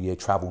out for a year,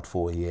 travelled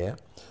for a year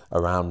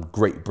around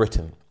Great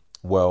Britain,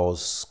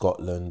 Wales,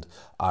 Scotland,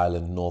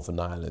 Ireland,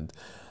 Northern Ireland,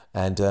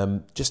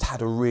 and just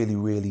had a really,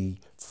 really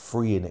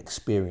freeing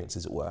experience,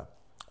 as it were.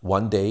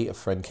 One day, a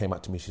friend came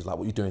up to me. She's like,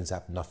 what are you doing,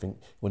 Zab? Nothing.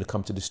 You want to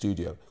come to the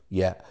studio?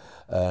 Yeah,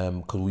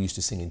 because we used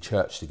to sing in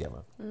church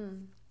together.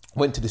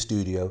 Went to the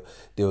studio.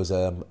 There was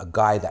a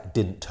guy that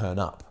didn't turn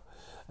up.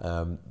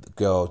 The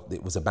girl,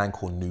 it was a band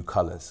called New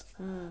Colours.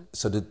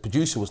 So the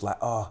producer was like,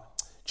 do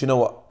you know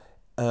what?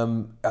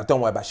 Don't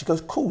worry about it. She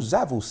goes, cool,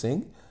 Zav will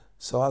sing.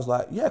 So I was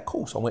like, yeah,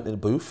 cool. So I went to the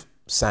booth,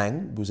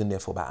 sang, was in there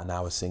for about an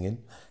hour singing,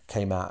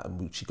 came out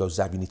and she goes,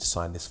 Zav, you need to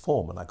sign this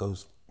form. And I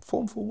goes,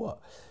 form for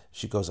what?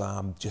 She goes,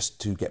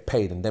 just to get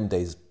paid. And them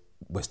days,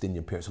 West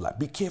Indian parents were like,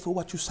 be careful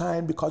what you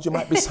sign because you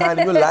might be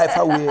signing your life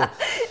away.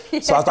 Yeah.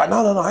 So I was like,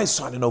 no, I ain't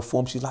signing no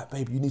form. She's like,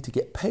 baby, you need to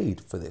get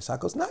paid for this. I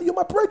goes, no, you're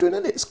my brethren,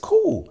 innit? It's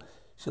cool.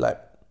 She's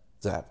like,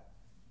 Zab,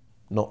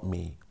 not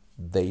me,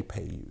 they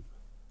pay you.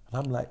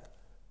 And I'm like,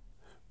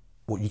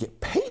 well, you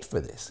get paid for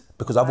this?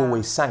 Because I've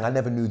always sang, I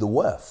never knew the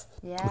worth.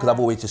 Yeah. Because I've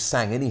always just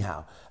sang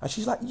anyhow. And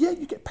she's like, yeah,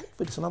 you get paid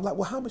for this. And I'm like,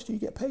 well, how much do you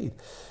get paid?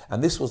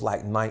 And this was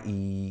like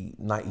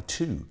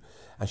 92.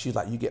 And she's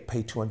like, you get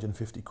paid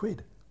 250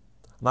 quid.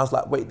 And I was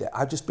like, wait there,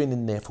 I've just been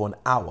in there for an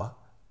hour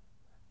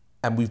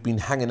and we've been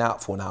hanging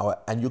out for an hour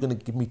and you're going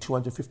to give me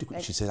 250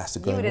 quid? She said, that's the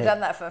going rate. You would have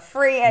done that for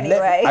free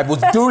anyway. I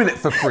was doing it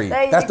for free.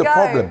 That's the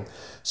problem.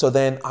 So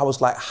then I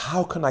was like,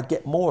 how can I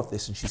get more of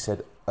this? And she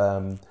said,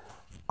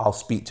 I'll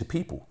speak to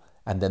people.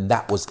 And then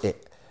that was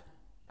it.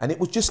 And it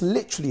was just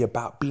literally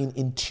about being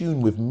in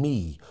tune with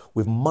me,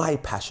 with my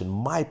passion,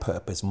 my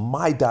purpose,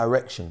 my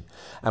direction,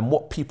 and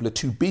what people are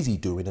too busy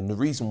doing. And the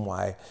reason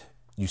why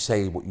you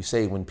say what you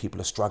say when people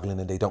are struggling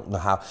and they don't know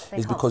how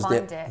is because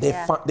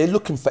they're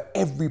looking for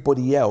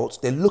everybody else.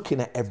 They're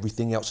looking at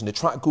everything else and they're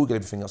trying to Google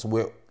everything else. And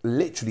we're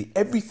literally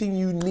everything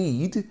you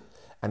need,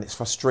 and it's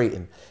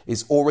frustrating,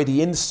 is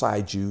already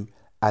inside you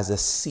as a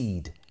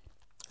seed.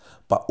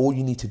 But all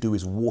you need to do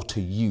is water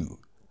you.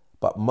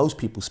 But most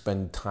people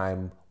spend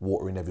time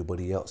watering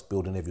everybody else,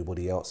 building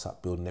everybody else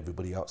up, building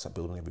everybody else up,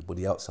 building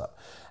everybody else up.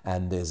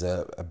 And there's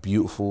a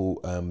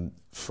beautiful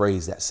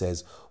phrase that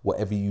says,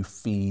 whatever you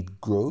feed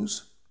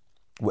grows,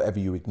 whatever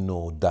you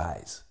ignore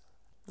dies.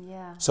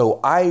 Yeah.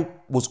 So I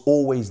was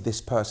always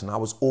this person. I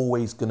was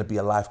always going to be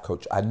a life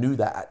coach. I knew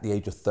that at the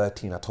age of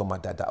 13. I told my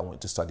dad that I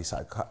wanted to study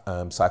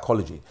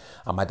psychology.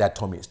 And my dad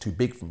told me it's too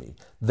big for me.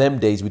 Them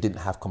days we didn't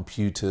have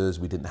computers.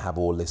 We didn't have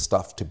all this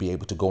stuff to be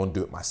able to go and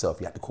do it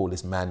myself. You had to call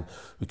this man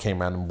who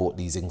came around and bought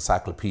these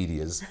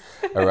encyclopedias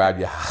around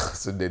your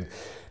house. And then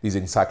these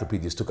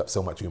encyclopedias took up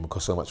so much room and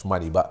cost so much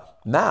money. But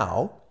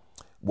now,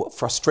 what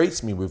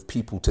frustrates me with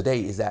people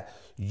today is that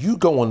you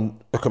go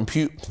on a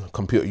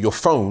computer, your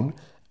phone,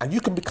 and you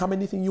can become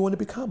anything you want to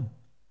become.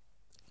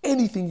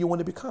 Anything you want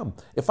to become.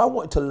 If I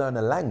wanted to learn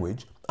a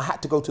language, I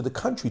had to go to the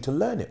country to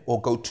learn it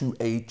or go to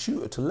a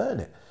tutor to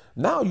learn it.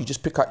 Now you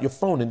just pick out your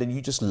phone and then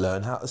you just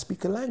learn how to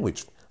speak a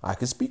language. I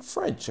can speak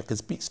French, I can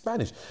speak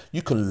Spanish.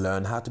 You can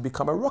learn how to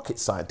become a rocket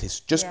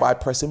scientist just by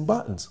pressing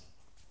buttons.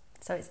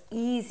 So it's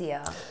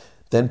easier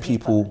than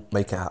people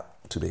make it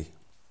out to be.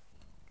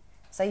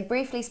 So you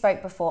briefly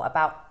spoke before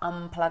about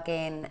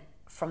unplugging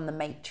from the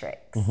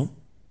matrix. Mm-hmm.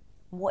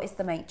 What is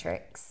the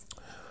matrix?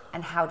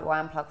 And how do I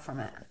unplug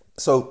from it?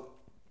 So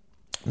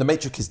the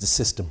matrix is the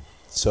system.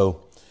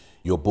 So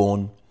you're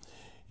born,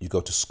 you go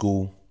to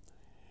school,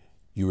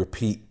 you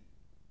repeat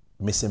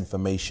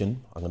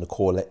misinformation, I'm going to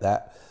call it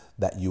that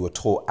you were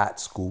taught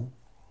at school.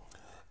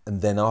 And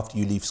then after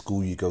you leave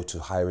school, you go to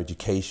higher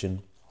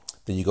education,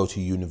 then you go to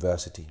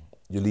university.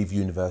 You leave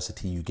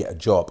university, you get a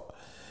job.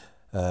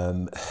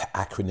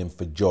 Acronym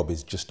for job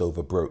is just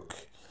over broke.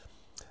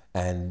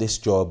 And this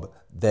job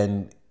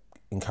then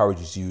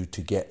encourages you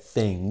to get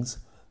things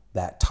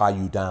that tie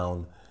you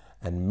down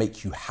and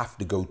make you have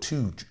to go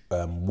to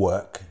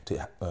work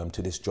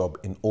to this job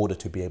in order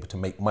to be able to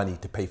make money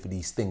to pay for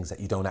these things that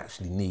you don't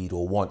actually need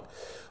or want,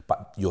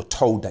 but you're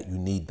told that you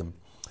need them.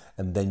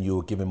 And then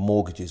you're given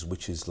mortgages,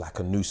 which is like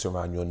a noose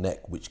around your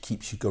neck, which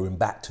keeps you going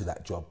back to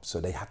that job. So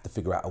they have to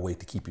figure out a way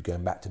to keep you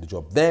going back to the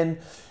job. Then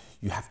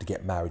you have to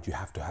get married, you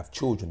have to have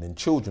children, and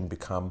children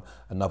become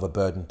another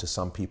burden to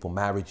some people.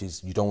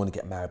 Marriages, you don't want to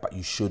get married, but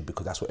you should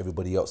because that's what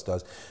everybody else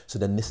does. So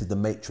then this is the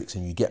matrix,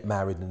 and you get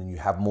married and then you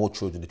have more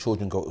children, the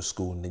children go to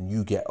school, and then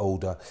you get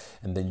older,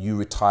 and then you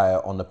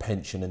retire on a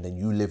pension, and then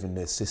you live in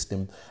their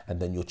system, and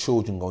then your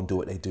children go and do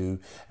what they do,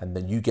 and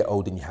then you get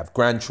older and you have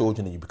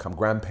grandchildren and you become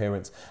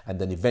grandparents, and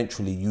then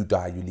eventually you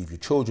die, you leave your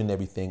children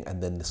everything,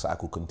 and then the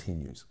cycle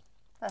continues.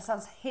 That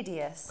sounds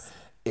hideous.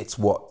 It's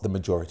what the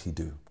majority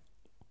do.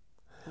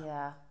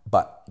 Yeah.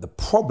 But the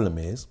problem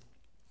is,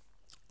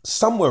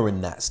 somewhere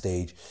in that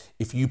stage,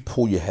 if you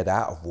pull your head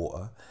out of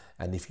water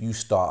and if you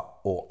start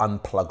or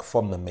unplug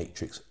from the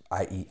matrix,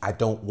 i.e., I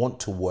don't want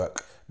to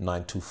work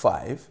 9 to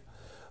 5,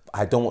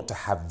 I don't want to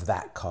have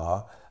that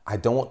car, I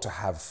don't want to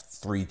have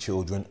 3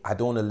 children, I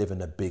don't want to live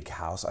in a big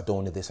house, I don't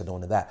want to this, I don't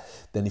want to that,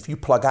 then if you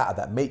plug out of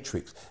that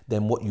matrix,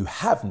 then what you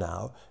have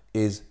now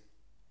is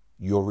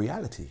your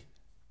reality.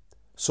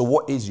 So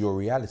what is your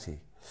reality?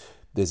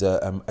 There's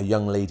a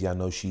young lady I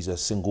know, she's a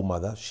single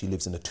mother. She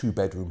lives in a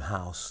 2-bedroom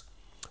house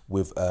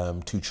with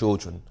 2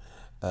 children.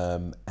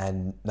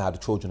 And now the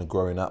children are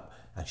growing up,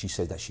 and she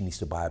said that she needs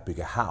to buy a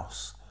bigger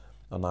house.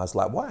 And I was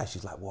like, why?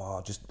 She's like,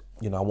 well,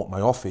 I want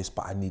my office,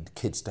 but I need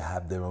kids to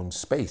have their own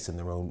space and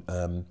their own,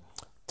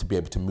 to be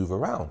able to move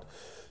around.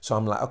 So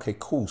I'm like, okay,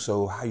 cool.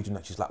 So how are you doing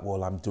that? She's like,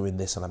 well, I'm doing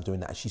this and I'm doing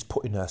that. And she's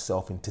putting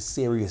herself into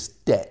serious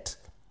debt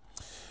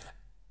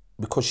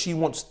because she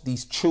wants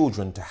these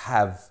children to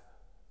have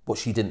what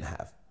she didn't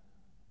have.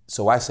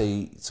 So I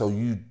say, so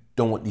you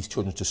don't want these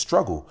children to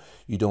struggle.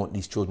 You don't want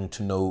these children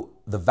to know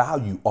the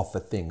value of the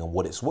thing and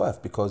what it's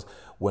worth. Because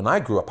when I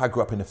grew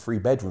up in a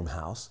 3-bedroom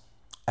house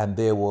and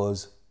there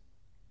was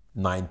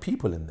 9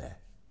 people in there.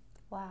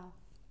 Wow.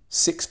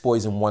 6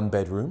 boys in 1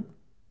 bedroom,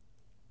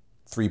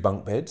 3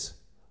 bunk beds,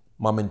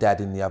 mum and dad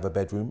in the other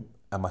bedroom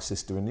and my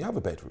sister in the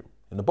other bedroom,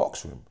 in the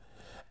box room.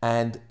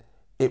 And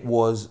it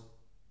was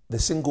the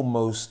single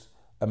most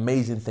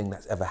amazing thing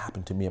that's ever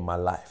happened to me in my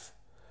life.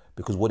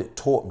 Because what it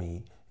taught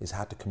me is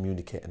how to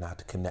communicate and how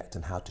to connect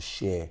and how to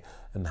share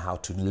and how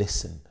to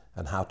listen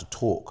and how to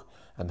talk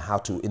and how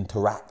to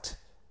interact.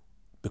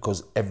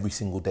 Because every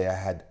single day I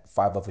had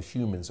 5 other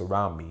humans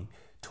around me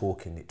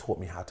talking. It taught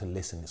me how to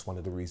listen. It's one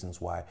of the reasons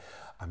why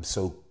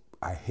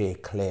I hear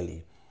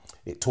clearly.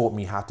 It taught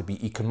me how to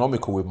be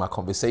economical with my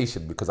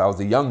conversation because I was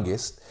the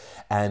youngest,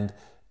 and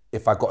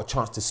if I got a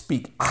chance to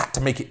speak, I had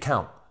to make it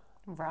count.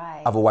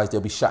 Right. Otherwise they'll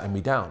be shutting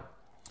me down.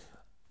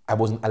 I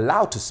wasn't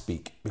allowed to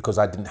speak because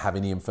I didn't have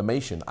any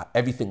information.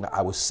 Everything that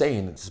I was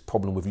saying, it's a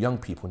problem with young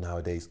people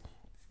nowadays.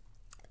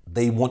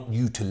 They want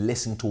you to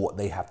listen to what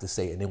they have to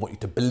say and they want you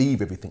to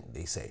believe everything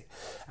they say.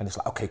 And it's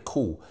like, okay,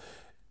 cool.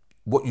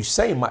 What you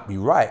say might be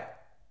right,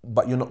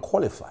 but you're not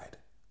qualified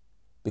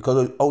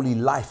because only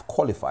life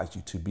qualifies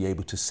you to be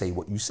able to say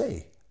what you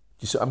say.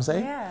 You see what I'm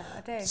saying? Yeah,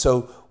 I do.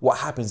 So what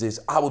happens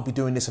is I would be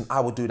doing this and I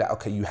will do that.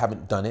 Okay, you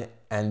haven't done it.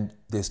 And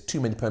there's too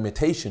many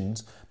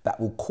permutations that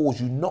will cause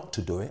you not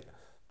to do it.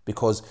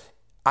 Because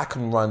I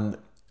can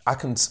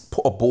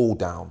put a ball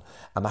down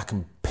and I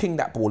can ping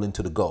that ball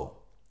into the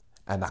goal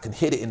and I can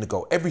hit it in the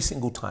goal every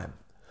single time.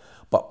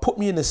 But put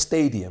me in a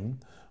stadium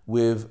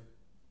with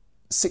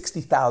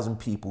 60,000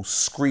 people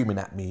screaming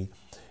at me.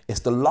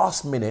 It's the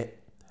last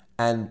minute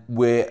and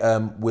we're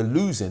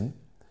losing.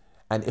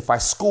 And if I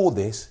score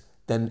this,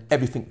 then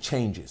everything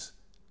changes.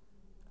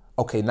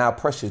 Okay, now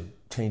pressure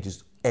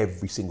changes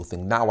every single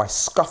thing. Now I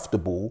scuff the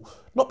ball,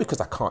 not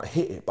because I can't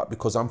hit it, but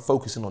because I'm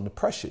focusing on the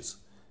pressures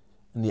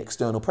and the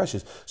external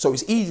pressures. So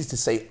it's easy to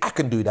say, I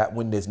can do that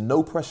when there's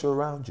no pressure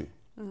around you.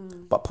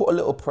 But put a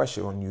little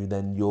pressure on you,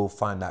 then you'll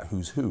find out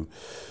who's who.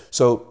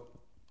 So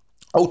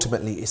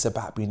ultimately, it's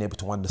about being able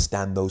to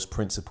understand those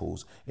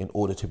principles in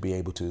order to be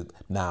able to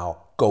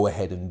now go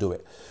ahead and do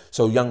it.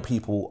 So young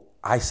people,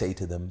 I say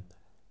to them,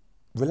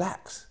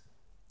 relax.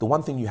 The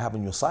one thing you have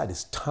on your side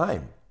is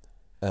time.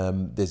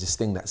 There's this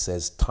thing that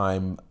says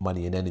time,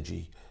 money, and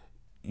energy,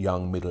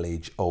 young, middle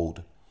age,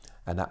 old.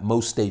 And at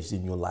most stages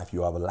in your life,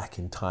 you're either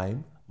lacking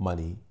time,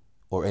 money,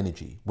 or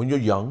energy. When you're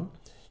young,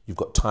 you've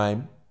got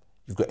time,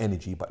 you've got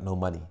energy, but no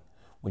money.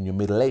 When you're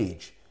middle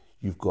age,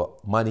 you've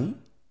got money,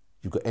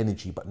 you've got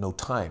energy, but no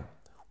time.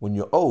 When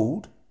you're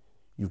old,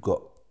 you've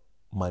got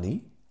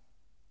money,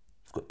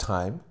 you've got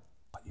time,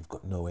 but you've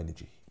got no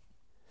energy.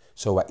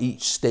 So at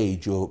each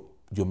stage,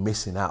 you're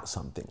missing out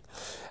something.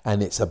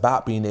 And it's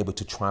about being able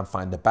to try and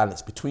find the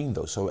balance between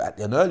those. So at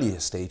an earlier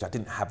stage, I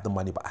didn't have the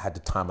money, but I had the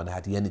time and I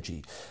had the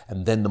energy.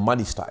 And then the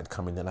money started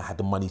coming and I had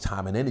the money,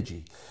 time and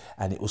energy.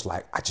 And it was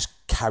like, I just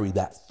carried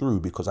that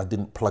through because I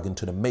didn't plug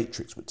into the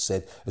matrix, which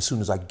said, as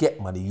soon as I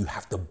get money, you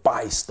have to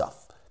buy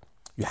stuff.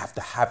 You have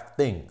to have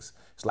things.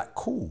 It's like,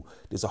 cool,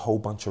 there's a whole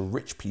bunch of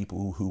rich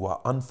people who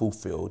are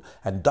unfulfilled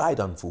and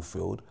died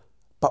unfulfilled,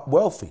 but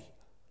wealthy.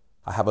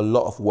 I have a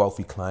lot of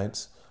wealthy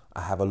clients.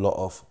 I have a lot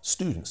of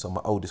students. So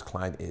my oldest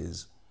client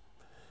is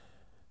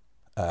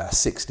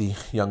 60,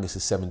 youngest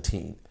is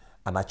 17,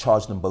 and I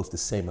charge them both the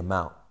same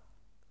amount.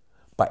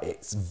 But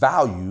its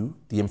value,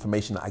 the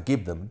information that I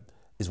give them,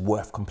 is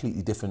worth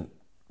completely different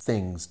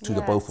things to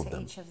the both of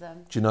them. Each of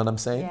them. Do you know what I'm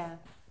saying? Yeah.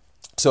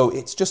 So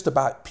it's just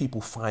about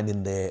people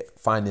finding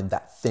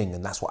that thing,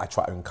 and that's what I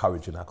try to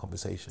encourage in our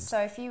conversation. So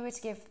if you were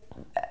to give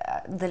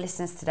the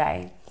listeners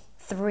today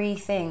 3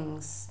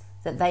 things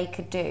that they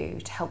could do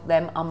to help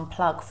them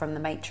unplug from the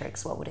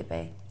matrix, what would it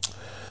be?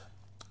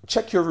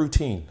 Check your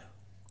routine.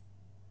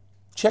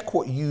 Check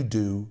what you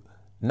do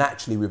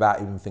naturally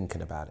without even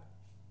thinking about it.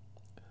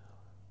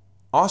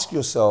 Ask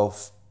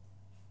yourself,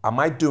 am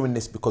I doing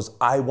this because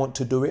I want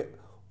to do it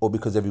or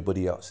because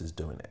everybody else is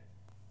doing it?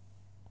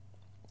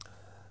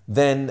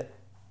 Then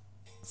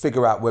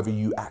figure out whether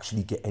you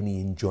actually get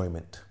any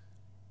enjoyment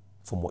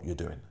from what you're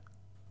doing.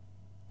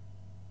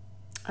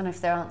 And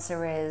if their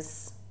answer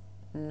is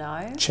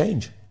no?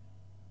 Change.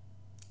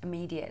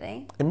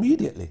 Immediately?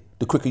 Immediately.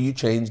 The quicker you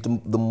change,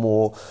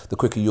 the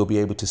quicker you'll be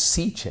able to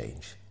see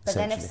change. But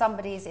then if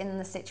somebody's in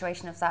the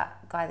situation of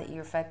that guy that you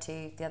referred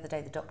to the other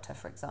day, the doctor,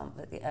 for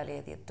example,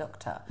 the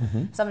doctor,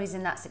 if somebody's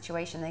in that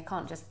situation, they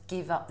can't just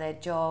give up their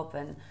job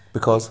and...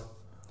 Because?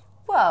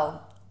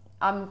 Well,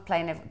 I'm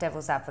playing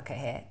devil's advocate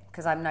here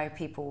because I know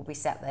people will be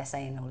sat there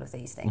saying all of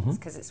these things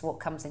because it's what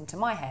comes into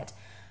my head.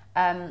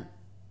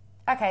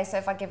 Okay, so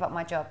if I give up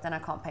my job, then I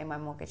can't pay my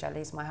mortgage, I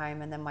lose my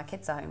home, and then my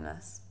kids are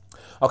homeless.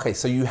 Okay,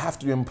 so you have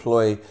to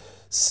employ,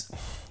 just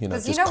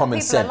common sense. What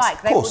people are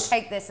like. They will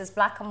take this as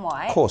black and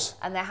white. Of course.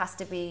 And there has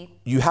to be...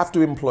 You have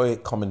to employ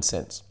common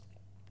sense.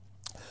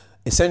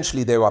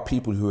 Essentially, there are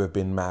people who have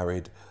been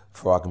married,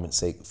 for argument's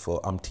sake,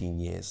 for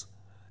umpteen years.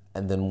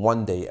 And then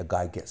one day a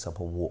guy gets up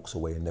and walks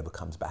away and never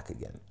comes back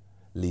again.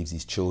 Leaves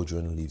his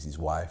children, leaves his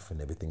wife and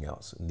everything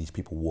else. And these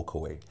people walk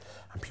away.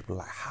 And people are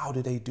like, how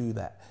do they do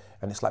that?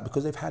 And it's like,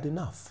 because they've had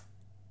enough.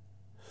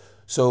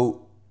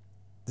 So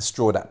the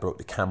straw that broke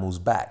the camel's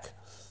back,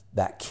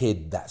 that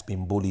kid that's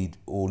been bullied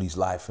all his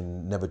life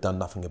and never done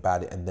nothing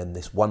about it. And then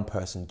this one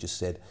person just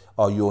said,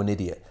 oh, you're an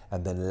idiot,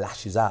 and then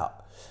lashes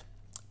out.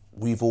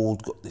 We've all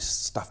got this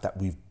stuff that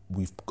we've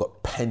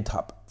got pent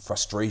up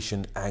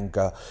frustration,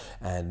 anger,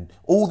 and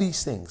all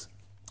these things.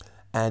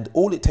 And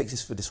all it takes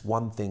is for this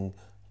one thing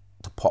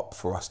to pop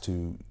for us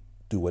to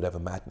do whatever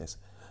madness.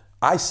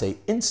 I say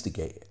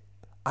instigate it.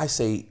 I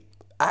say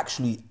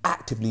actually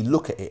actively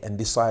look at it and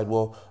decide,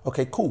 well,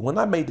 okay, cool. When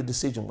I made the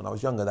decision when I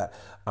was younger that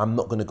I'm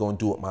not going to go and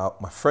do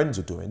what my friends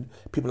are doing,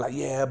 people are like,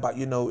 yeah, but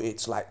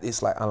it's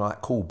like, I'm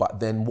like, cool.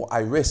 But then what I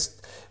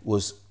risked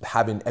was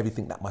having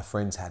everything that my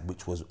friends had,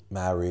 which was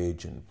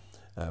marriage and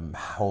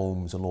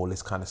homes and all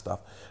this kind of stuff,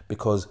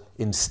 because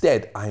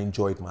instead I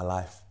enjoyed my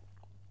life,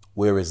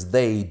 whereas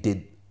they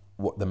did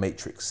what the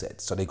Matrix said.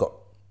 So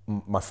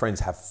my friends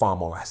have far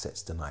more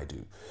assets than I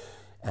do,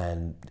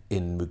 and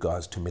in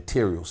regards to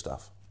material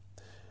stuff.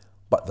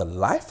 But the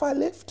life I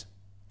lived,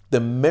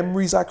 the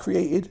memories I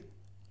created,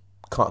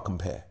 can't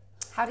compare.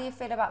 How do you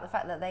feel about the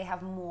fact that they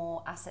have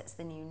more assets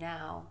than you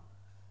now?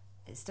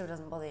 It still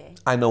doesn't bother you?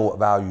 I know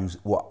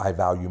what I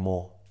value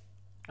more.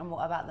 And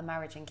what about the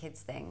marriage and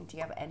kids thing? Do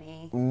you have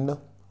any? No,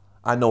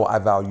 I know what I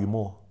value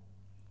more.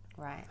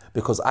 Right.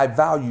 Because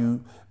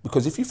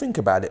if you think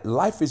about it,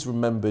 life is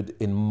remembered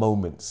in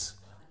moments.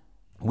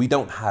 We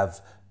don't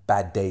have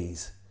bad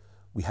days.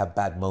 We have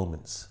bad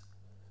moments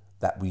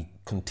that we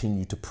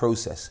continue to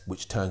process,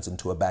 which turns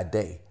into a bad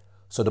day.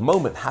 So the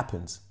moment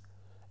happens,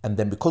 and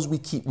then because we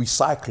keep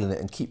recycling it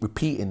and keep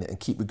repeating it and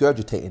keep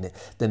regurgitating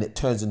it, then it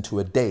turns into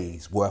a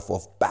day's worth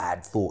of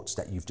bad thoughts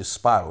that you've just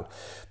spiraled.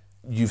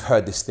 You've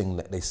heard this thing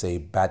that they say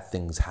bad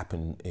things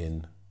happen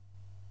in...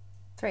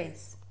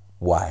 threes.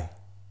 Why?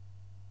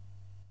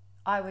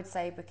 I would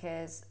say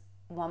because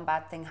one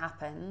bad thing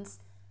happens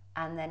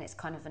and then it's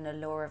kind of an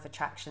allure of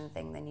attraction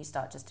thing, then you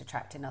start just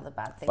attracting other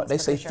bad things. But they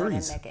say you're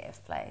threes. In a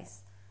negative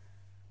place.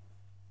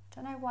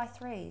 Don't know why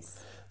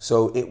threes.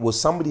 So it was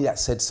somebody that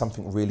said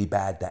something really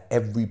bad that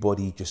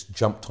everybody just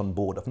jumped on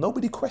board of.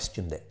 Nobody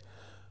questioned it.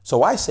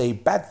 So I say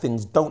bad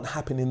things don't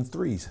happen in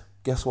threes.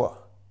 Guess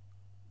what?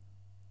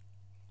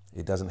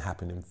 It doesn't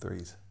happen in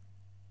threes.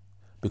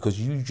 Because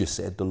you just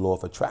said the law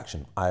of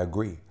attraction. I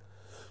agree.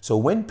 So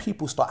when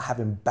people start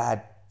having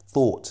bad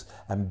thoughts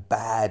and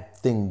bad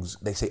things,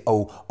 they say,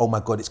 oh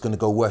my God, it's going to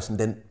go worse. And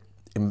then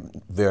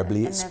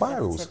invariably it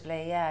spirals.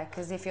 Inevitably, yeah.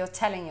 Because if you're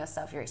telling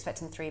yourself you're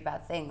expecting 3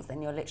 bad things,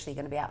 then you're literally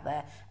going to be out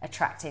there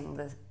attracting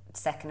the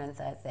second and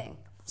third thing.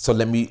 So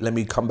let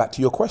me come back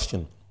to your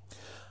question.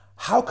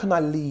 How can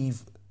I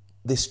leave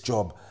this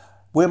job?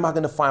 Where am I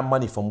going to find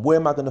money from? Where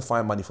am I going to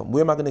find money from?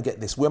 Where am I going to get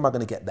this? Where am I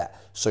going to get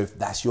that? So if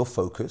that's your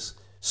focus,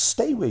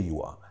 stay where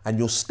you are. And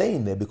you're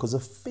staying there because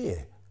of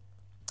fear.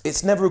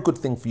 It's never a good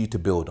thing for you to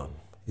build on.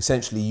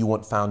 Essentially, you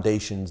want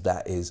foundations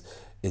that is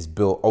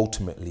built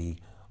ultimately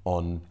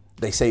on,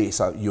 they say it's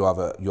you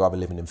either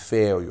living in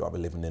fear or you either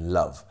living in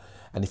love.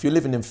 And if you're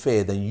living in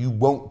fear, then you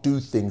won't do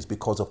things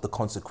because of the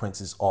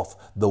consequences of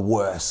the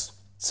worst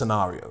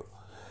scenario.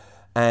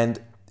 And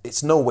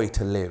it's no way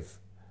to live,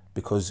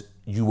 because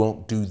you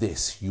won't do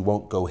this, you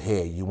won't go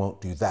here, you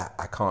won't do that,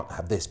 I can't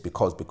have this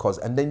because,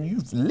 and then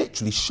you've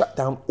literally shut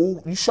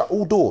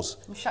all doors.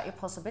 You shut your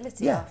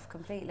possibility off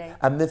completely.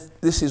 And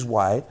this is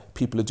why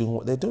people are doing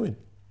what they're doing,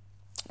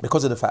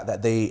 because of the fact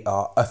that they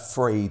are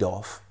afraid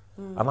of.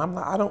 And I'm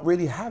like, I don't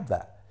really have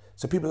that.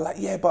 So people are like,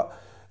 yeah, but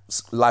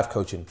life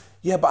coaching,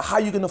 yeah, but how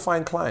are you going to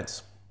find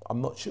clients?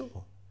 I'm not sure.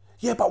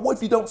 Yeah, but what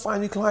if you don't find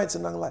any clients?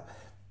 And I'm like,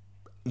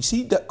 you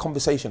see that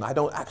conversation, I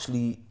don't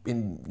actually,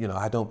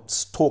 I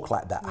don't talk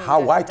like that.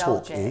 How I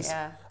talk is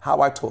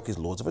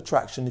laws of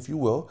attraction, if you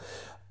will.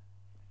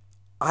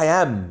 I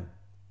am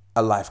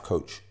a life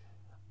coach.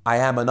 I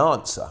am an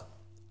answer.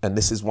 And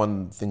this is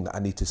one thing that I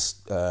need to,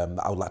 that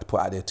I would like to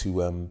put out there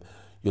to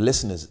your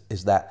listeners,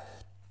 is that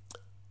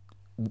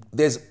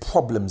there's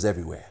problems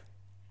everywhere.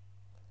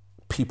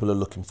 People are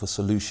looking for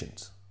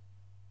solutions.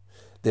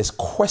 There's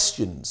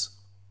questions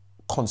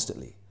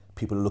constantly.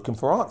 People are looking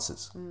for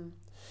answers.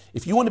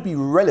 If you want to be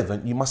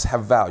relevant, you must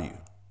have value.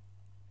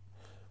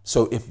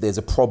 So if there's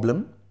a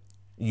problem,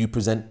 you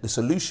present the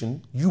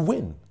solution, you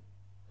win.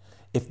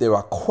 If there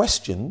are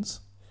questions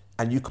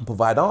and you can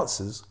provide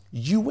answers,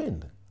 you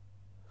win.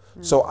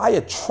 So I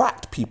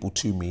attract people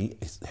to me,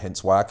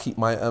 hence why I keep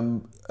my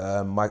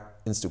my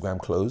Instagram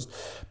closed,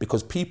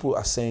 because people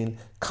are saying,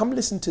 come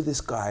listen to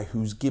this guy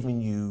who's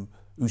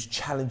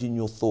challenging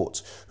your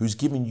thoughts, who's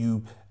giving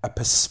you a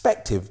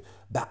perspective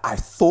that I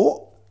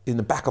thought in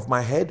the back of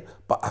my head,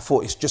 but I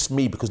thought it's just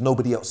me because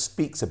nobody else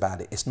speaks about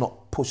it. It's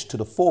not pushed to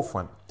the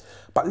forefront.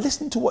 But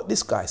listen to what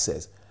this guy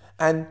says.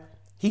 And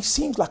he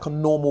seems like a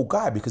normal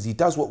guy because he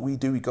does what we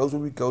do. He goes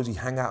where he goes, he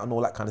hang out and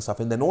all that kind of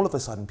stuff. And then all of a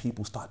sudden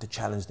people start to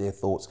challenge their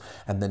thoughts,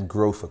 and then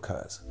growth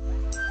occurs.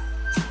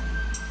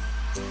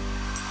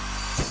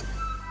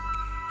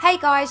 Hey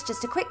guys,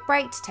 just a quick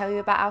break to tell you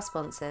about our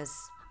sponsors.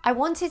 I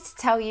wanted to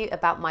tell you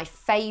about my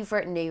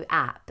favourite new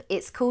app.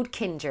 It's called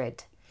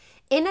Kindred.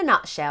 In a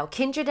nutshell,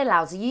 Kindred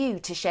allows you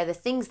to share the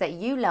things that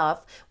you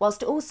love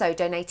whilst also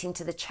donating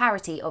to the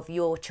charity of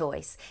your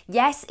choice.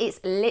 Yes, it's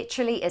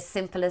literally as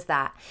simple as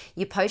that.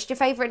 You post your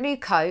favourite new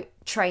coat,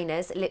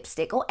 trainers,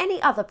 lipstick, or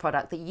any other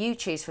product that you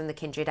choose from the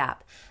Kindred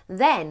app.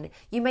 Then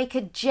you make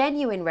a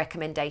genuine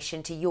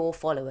recommendation to your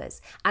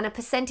followers, and a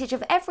percentage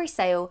of every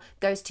sale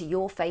goes to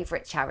your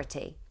favourite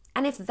charity.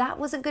 And if that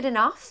wasn't good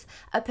enough,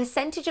 a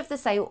percentage of the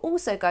sale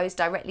also goes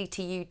directly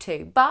to you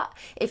too. But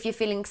if you're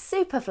feeling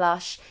super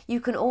flush,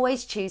 you can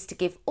always choose to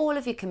give all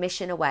of your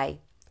commission away.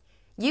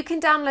 You can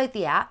download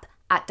the app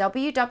at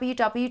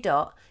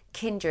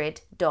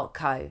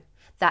www.kindred.co.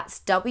 That's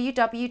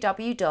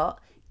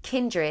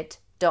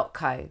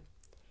www.kindred.co.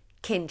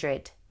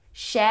 Kindred.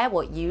 Share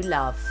what you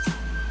love.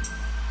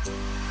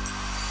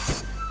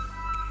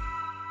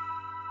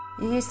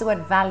 You use the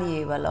word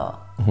value a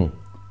lot.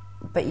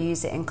 But you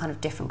use it in kind of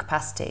different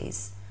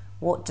capacities.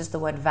 What does the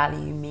word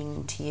value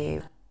mean to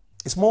you?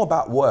 It's more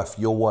about worth,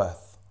 your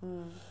worth.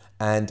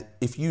 And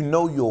if you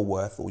know your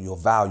worth or your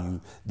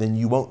value, then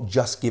you won't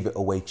just give it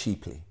away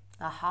cheaply.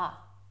 Aha.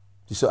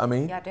 Do you see what I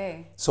mean? Yeah, I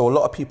do. So a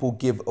lot of people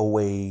give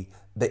away,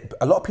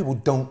 a lot of people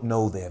don't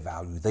know their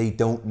value. They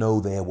don't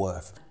know their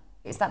worth.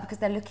 Is that because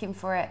they're looking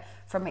for it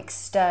from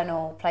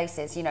external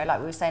places? You know,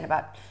 like we were saying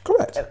about...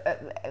 Correct.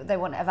 They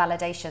want a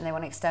validation, they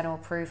want external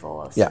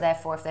approval. So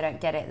therefore, if they don't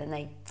get it, then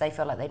they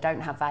feel like they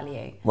don't have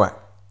value. Right.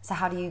 So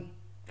how do you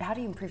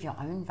improve your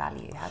own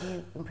value? How do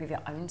you improve your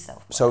own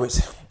self-worth? So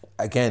it's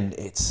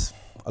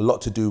a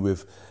lot to do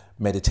with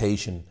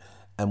meditation.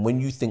 And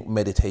when you think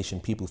meditation,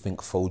 people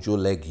think fold your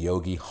leg,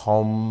 yogi,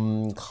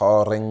 hum,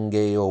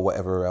 karenge, or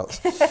whatever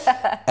else.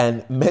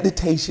 And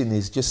meditation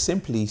is just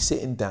simply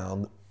sitting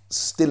down,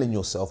 stilling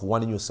yourself,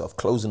 one in yourself,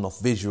 closing off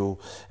visual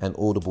and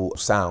audible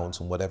sounds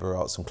and whatever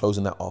else, and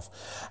closing that off,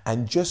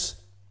 and just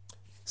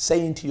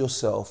saying to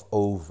yourself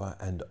over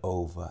and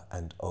over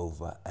and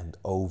over and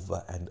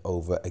over and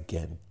over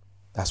again.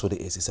 That's what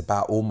it is. It's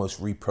about almost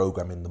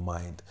reprogramming the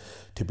mind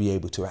to be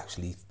able to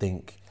actually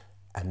think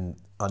and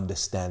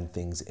understand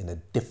things in a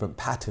different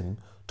pattern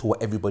to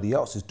what everybody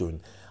else is doing.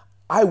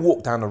 I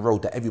walk down a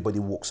road that everybody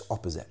walks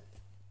opposite.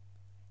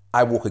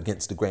 I walk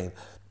against the grain.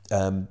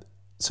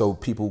 So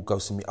people go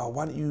to me, oh,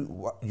 why don't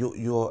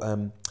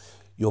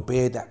your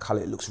beard, that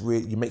colour, it looks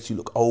really, it makes you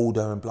look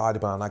older and blah, blah,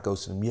 blah. And I go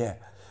to them, yeah.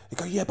 They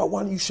go, yeah, but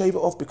why don't you shave it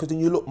off because then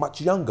you look much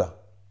younger.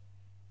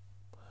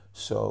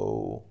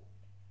 So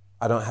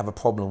I don't have a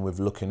problem with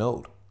looking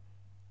old.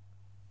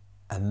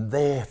 And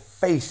their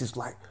face is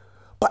like,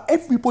 but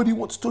everybody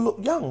wants to look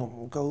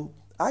young. I go,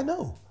 I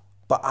know,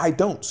 but I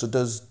don't. So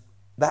does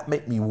that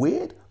make me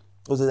weird?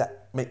 Or does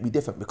that make me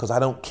different? Because I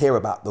don't care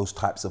about those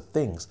types of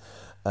things.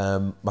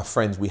 My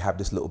friends, we have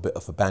this little bit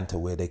of a banter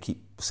where they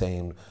keep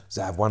saying,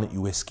 Zav, why don't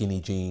you wear skinny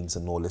jeans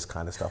and all this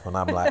kind of stuff? And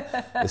I'm like,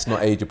 it's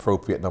not age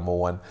appropriate, number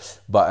one.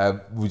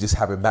 But we just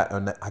having banter,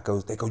 and they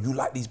go, you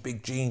like these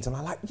big jeans? And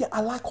I'm like, yeah,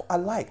 I like what I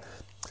like.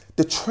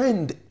 The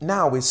trend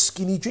now is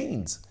skinny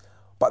jeans.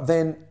 But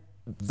then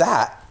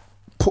that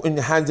putting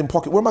your hands in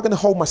pocket. Where am I going to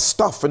hold my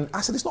stuff? And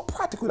I said, it's not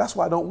practical. That's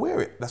why I don't wear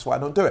it. That's why I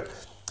don't do it.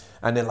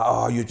 And they're like,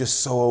 oh, you're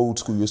just so old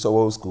school. You're so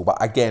old school. But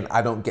again,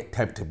 I don't get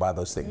tempted by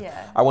those things.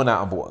 Yeah. I went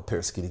out and bought a pair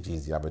of skinny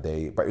jeans the other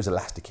day, but it was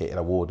elasticated.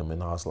 I wore them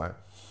and I was like,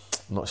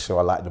 I'm not sure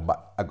I like them.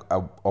 But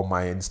on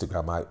my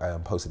Instagram, I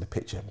posted a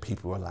picture and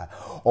people were like,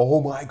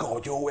 oh my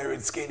God, you're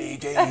wearing skinny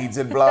jeans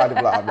and blah, blah,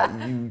 blah. I'm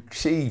like, you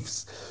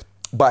chiefs.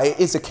 But it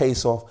is a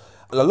case of,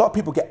 a lot of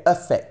people get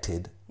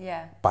affected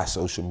by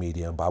social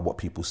media and by what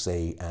people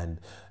say and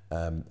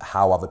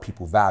how other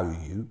people value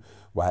you,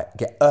 right?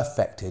 Get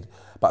affected.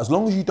 But as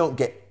long as you don't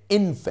get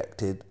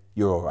infected,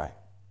 you're all right.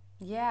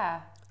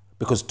 Yeah.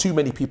 Because too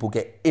many people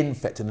get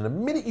infected. And the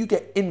minute you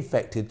get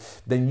infected,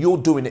 then you're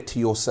doing it to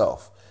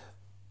yourself.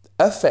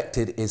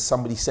 Affected is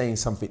somebody saying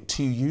something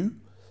to you.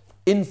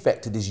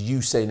 Infected is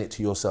you saying it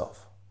to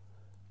yourself.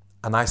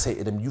 And I say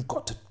to them, you've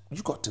got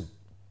to,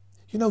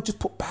 you know, just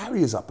put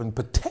barriers up and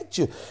protect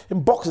you.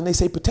 In boxing, they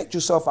say protect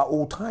yourself at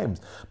all times.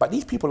 But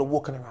these people are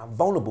walking around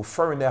vulnerable,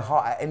 throwing their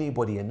heart at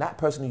anybody. And that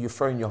person who you're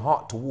throwing your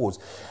heart towards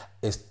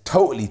is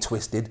totally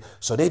twisted.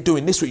 So they're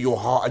doing this with your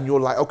heart and you're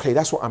like, okay,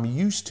 that's what I'm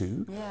used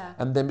to. Yeah.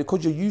 And then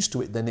because you're used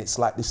to it, then it's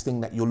like this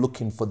thing that you're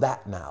looking for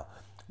that now.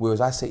 Whereas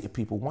I say to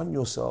people, one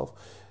yourself,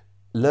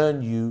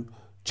 learn you,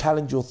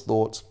 challenge your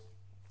thoughts,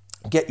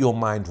 get your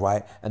mind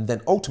right, and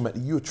then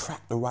ultimately you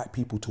attract the right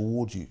people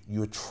towards you.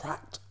 You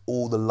attract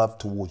all the love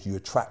towards you,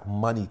 attract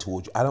money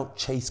towards you. I don't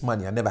chase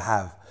money, I never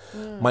have.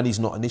 Money's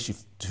not an issue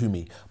to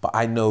me, but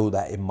I know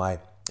that in my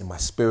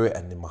spirit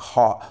and in my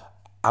heart,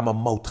 I'm a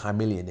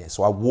multi-millionaire.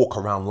 So I walk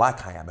around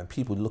like I am, and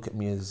people look at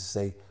me and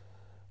say,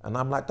 and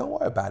I'm like, don't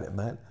worry about it,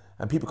 man.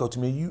 And people go to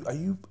me, are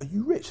you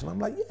rich? And I'm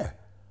like, yeah.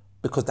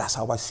 Because that's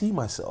how I see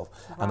myself.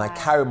 Right. And I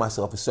carry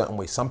myself a certain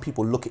way. Some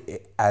people look at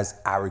it as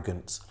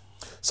arrogance.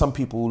 Some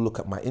people look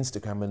at my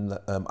Instagram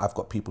and I've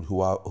got people who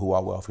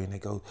are wealthy and they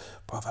go,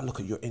 bro, I look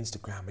at your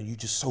Instagram and you're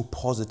just so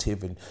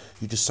positive and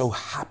you're just so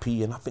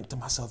happy. And I think to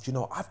myself, you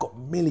know, I've got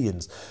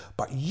millions,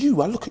 but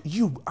I look at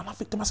you and I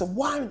think to myself,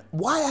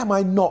 why am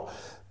I not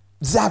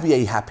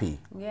Xavier happy?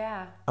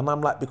 Yeah. And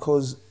I'm like,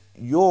 because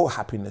your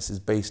happiness is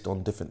based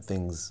on different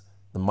things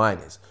than mine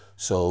is.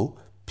 So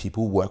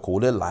people work all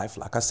their life,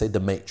 like I said, the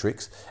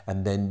matrix,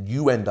 and then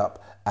you end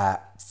up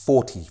at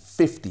 40,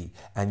 50,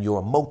 and you're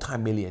a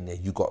multi-millionaire.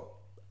 You got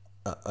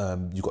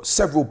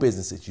several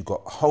businesses, you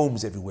got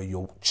homes everywhere,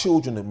 your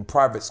children in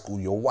private school,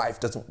 your wife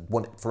doesn't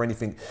want it for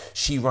anything.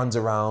 She runs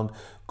around,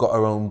 got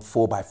her own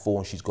 4x4,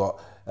 and she's got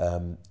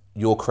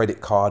your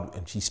credit card,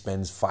 and she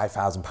spends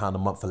 £5,000 a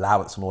month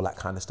allowance and all that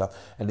kind of stuff.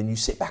 And then you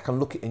sit back and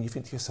look at it and you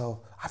think to yourself,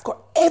 I've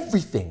got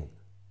everything,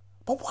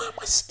 but why am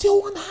I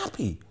still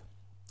unhappy?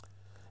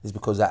 Is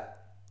because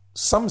at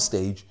some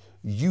stage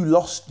you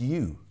lost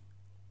you.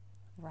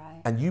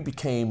 Right. And you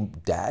became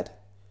dad,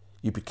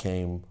 you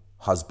became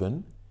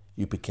husband,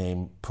 you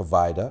became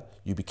provider,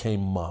 you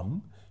became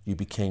mum, you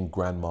became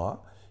grandma,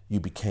 you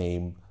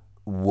became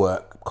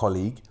work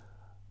colleague.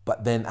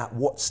 But then at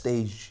what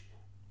stage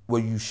were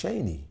you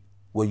Shani?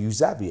 Were you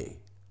Xavier?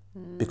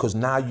 Because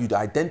now you'd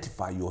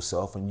identify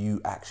yourself and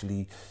you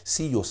actually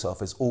see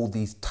yourself as all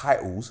these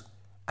titles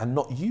and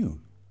not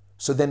you.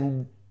 So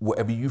then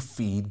whatever you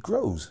feed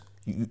grows.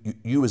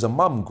 You as a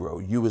mum grow,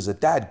 you as a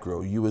dad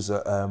grow, you as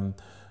a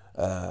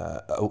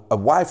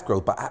wife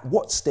grow. But at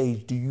what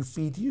stage do you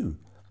feed you?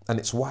 And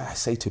it's why I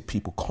say to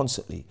people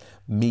constantly,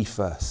 me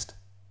first.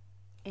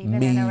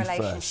 Even in a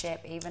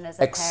relationship, even as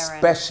a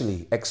parent.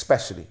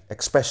 Especially.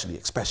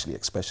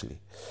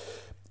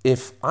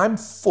 If I'm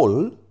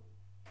full,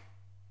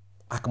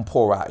 I can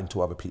pour out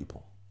into other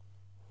people.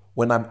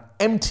 When I'm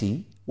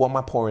empty, what am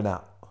I pouring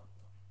out?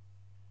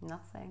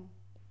 Nothing.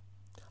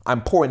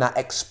 I'm pouring out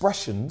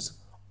expressions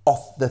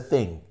of the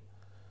thing.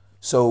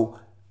 So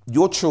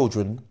your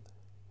children,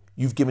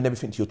 you've given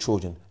everything to your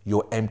children.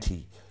 You're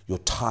empty, you're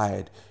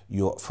tired,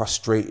 you're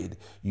frustrated,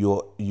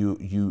 you're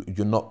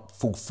not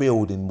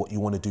fulfilled in what you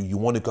want to do. You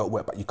want to go to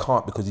work, but you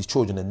can't because these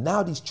children. And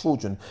now these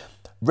children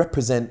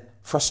represent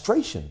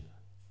frustration,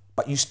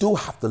 but you still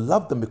have to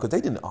love them because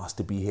they didn't ask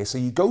to be here. So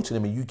you go to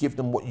them and you give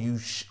them what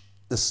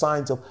the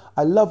signs of,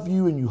 I love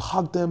you, and you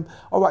hug them.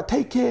 All right,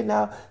 take care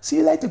now. See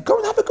you later. Go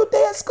and have a good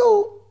day at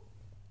school.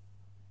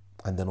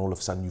 And then all of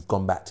a sudden you've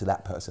gone back to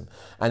that person.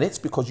 And it's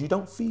because you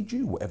don't feed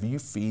you. Whatever you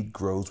feed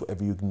grows,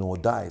 whatever you ignore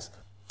dies.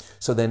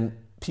 So then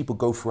people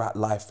go throughout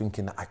life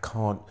thinking that I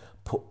can't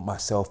put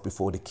myself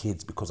before the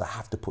kids because I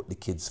have to put the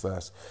kids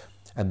first.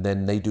 And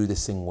then they do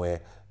this thing where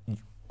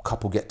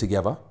couple get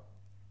together,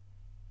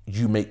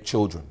 you make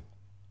children.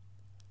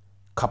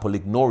 Couple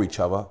ignore each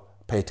other,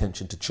 pay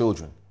attention to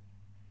children.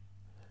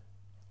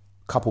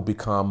 Couple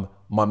become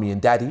mummy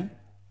and daddy,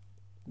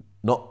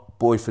 not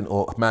boyfriend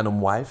or man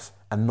and wife,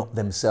 and not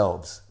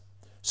themselves.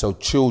 So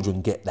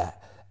children get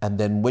that. And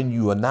then when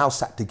you are now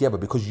sat together,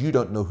 because you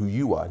don't know who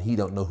you are and he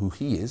don't know who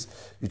he is,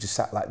 you just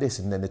sat like this,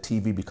 and then the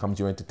TV becomes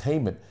your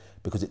entertainment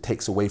because it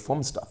takes away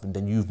from stuff. And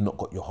then you've not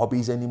got your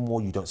hobbies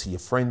anymore, you don't see your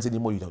friends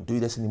anymore, you don't do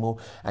this anymore,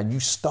 and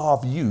you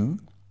starve you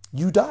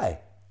die.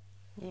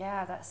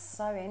 Yeah, that's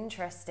so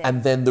interesting.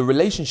 And then the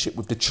relationship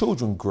with the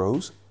children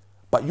grows,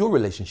 but your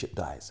relationship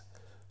dies.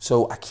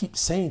 So I keep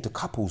saying to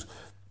couples,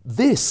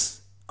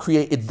 this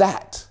created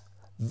that.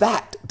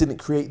 That didn't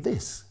create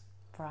this.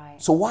 Right.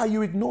 So why are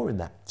you ignoring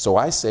that? So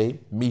I say,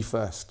 me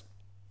first.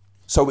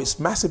 So it's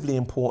massively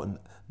important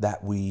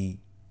that we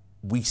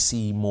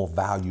see more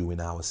value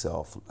in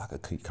ourselves. Like I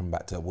keep coming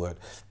back to that word,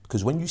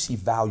 because when you see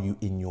value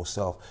in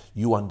yourself,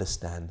 you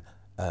understand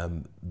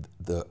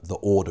the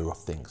order of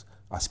things.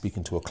 I was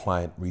speaking to a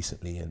client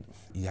recently, and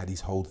he had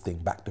his whole thing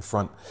back to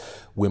front,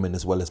 women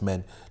as well as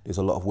men. There's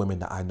a lot of women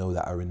that I know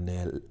that are in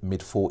their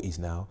mid-40s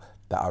now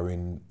that are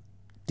in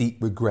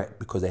deep regret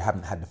because they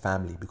haven't had the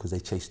family, because they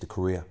chased the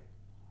career.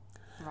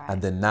 Right.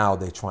 And then now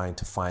they're trying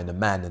to find a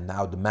man, and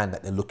now the man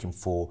that they're looking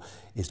for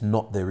is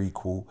not their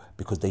equal,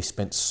 because they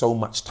spent so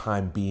much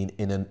time being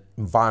in an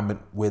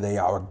environment where they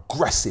are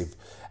aggressive,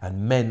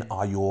 and men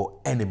are your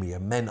enemy,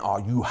 and men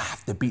are, you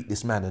have to beat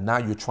this man, and now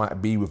you're trying to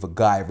be with a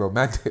guy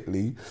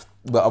romantically,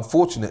 but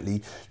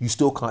unfortunately you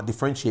still can't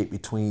differentiate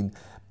between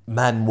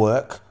man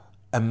work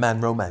and man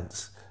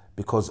romance,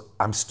 because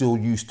I'm still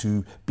used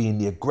to being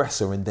the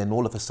aggressor, and then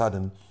all of a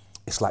sudden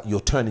it's like you're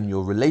turning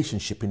your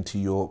relationship into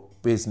your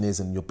business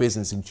and your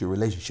business into your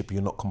relationship.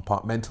 You're not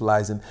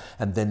compartmentalizing,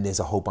 and then there's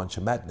a whole bunch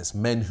of madness.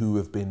 Men who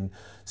have been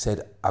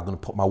said, I'm going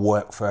to put my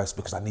work first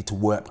because I need to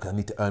work, because I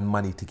need to earn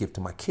money to give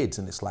to my kids.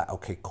 And it's like,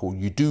 okay, cool.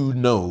 You do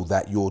know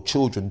that your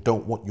children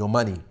don't want your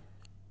money.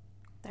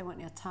 They want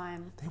your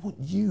time. They want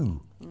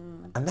you.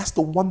 And that's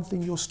the one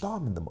thing you're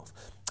starving them of.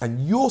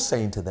 And you're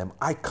saying to them,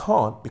 I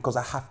can't because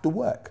I have to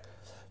work.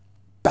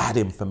 Bad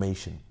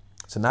information.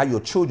 So now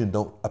your children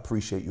don't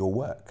appreciate your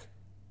work,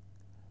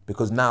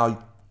 because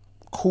now,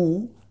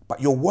 cool, but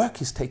your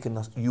work is taking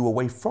you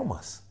away from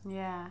us.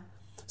 Yeah.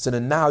 So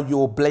then now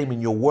you're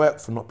blaming your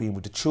work for not being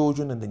with the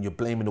children, and then you're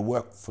blaming the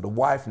work for the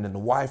wife, and then the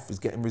wife is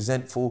getting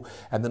resentful,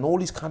 and then all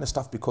these kind of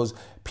stuff, because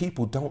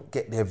people don't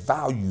get their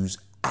values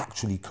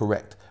actually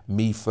correct.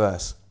 Me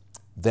first,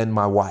 then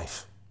my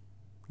wife.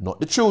 Not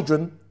the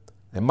children,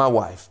 then my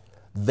wife,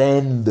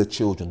 then the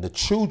children. The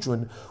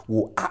children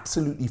will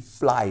absolutely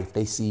fly if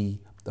they see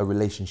a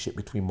relationship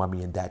between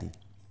mummy and daddy.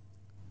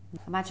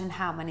 Imagine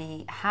how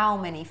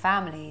many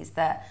families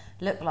that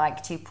look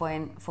like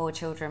 2.4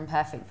 children,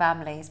 perfect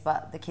families,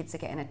 but the kids are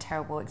getting a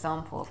terrible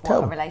example of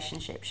what a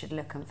relationship should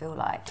look and feel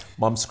like.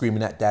 Mum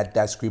screaming at dad,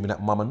 dad screaming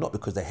at mum, and not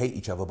because they hate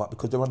each other, but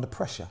because they're under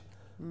pressure.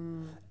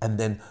 And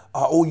then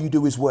all you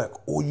do is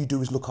work, all you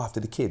do is look after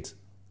the kids.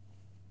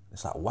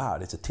 It's like, wow,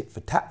 there's a tit for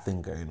tat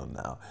thing going on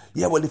now.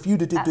 Yeah, well, if you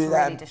did That's do that.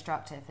 That's really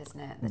destructive, isn't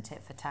it? The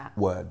tit for tat.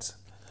 Words.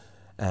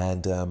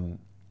 And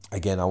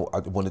again, I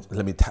wanted,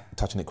 let me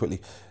touch on it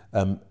quickly.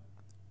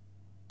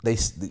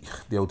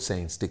 The old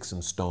saying, sticks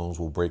and stones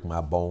will break my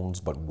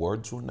bones, but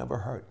words will never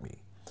hurt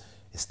me.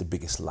 It's the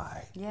biggest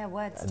lie. Yeah,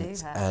 words do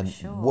hurt, and for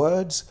sure.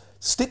 Words,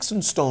 sticks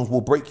and stones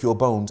will break your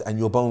bones, and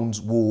your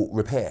bones will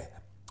repair.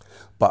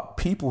 But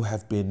people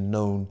have been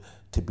known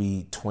to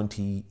be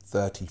 20,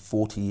 30,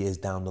 40 years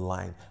down the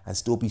line and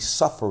still be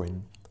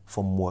suffering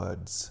from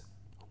words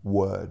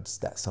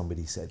that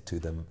somebody said to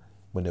them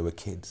when they were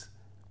kids.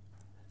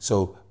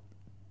 So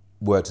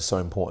words are so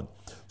important.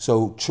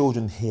 So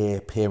children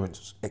hear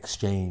parents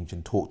exchange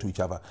and talk to each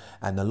other,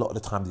 and a lot of the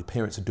time the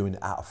parents are doing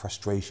it out of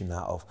frustration,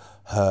 out of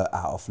hurt,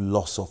 out of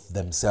loss of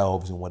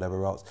themselves and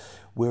whatever else.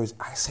 Whereas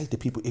I say to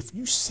people, if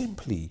you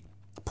simply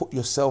put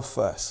yourself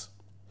first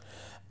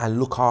and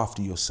look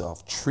after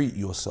yourself, treat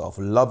yourself,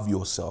 love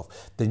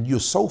yourself, then you're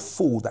so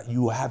full that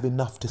you have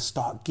enough to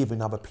start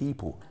giving other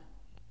people.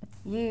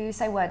 You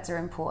say words are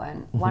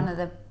important. Mm-hmm. One of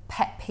the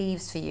pet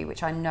peeves for you,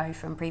 which I know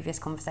from previous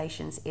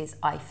conversations, is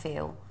I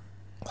feel.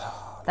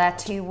 They're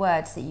two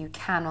words that you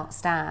cannot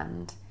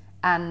stand.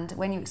 And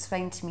when you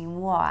explain to me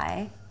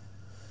why,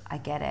 I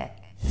get it.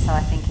 So I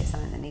think it's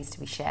something that needs to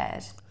be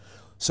shared.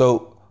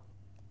 So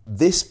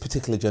this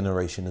particular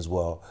generation as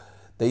well,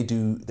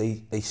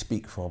 they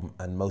speak from,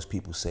 and most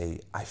people say,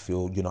 I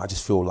feel, I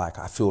just feel like,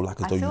 as though you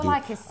do. I feel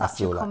like it's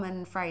such a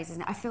common phrase,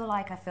 isn't it? I feel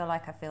like.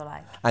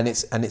 And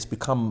it's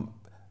become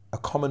a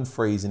common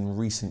phrase in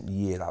recent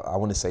years. I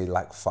want to say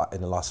like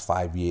in the last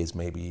 5 years,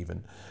 maybe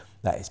even,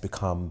 that it's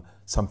become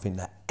something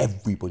that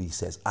everybody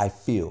says, I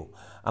feel.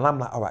 And I'm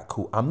like, all right,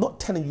 cool. I'm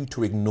not telling you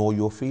to ignore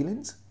your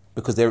feelings,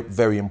 because they're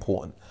very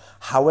important.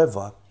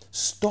 However,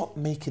 stop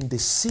making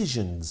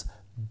decisions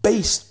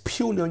based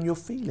purely on your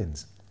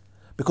feelings.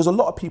 Because a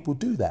lot of people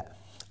do that.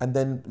 And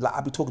then like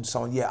I'll be talking to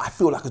someone, I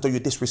feel like as though you're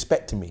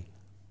disrespecting me.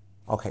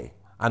 Okay,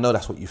 I know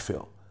that's what you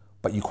feel,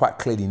 but you quite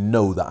clearly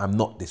know that I'm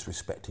not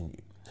disrespecting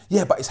you.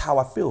 Yeah, but it's how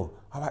I feel.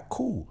 All right,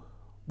 cool.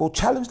 Well,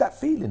 challenge that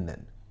feeling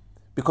then.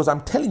 Because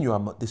I'm telling you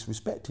I'm not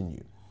disrespecting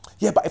you.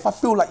 Yeah, but if I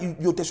feel like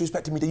you're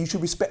disrespecting me, then you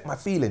should respect my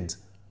feelings.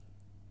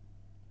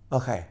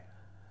 Okay,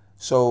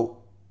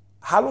 so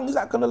how long is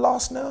that going to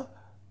last now?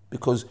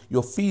 Because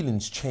your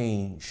feelings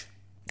change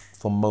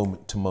from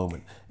moment to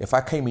moment. If I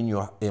came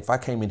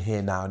in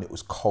here now and it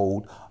was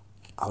cold,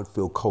 I would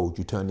feel cold.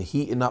 You turn the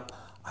heating up,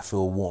 I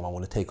feel warm. I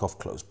want to take off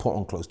clothes, put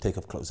on clothes, take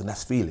off clothes, and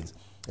that's feelings.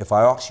 If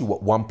I ask you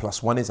what 1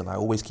 + 1 is, and I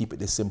always keep it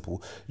this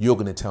simple, you're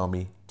going to tell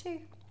me 2.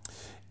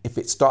 If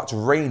it starts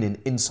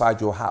raining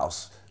inside your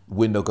house,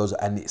 window goes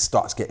and it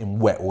starts getting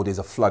wet, or there's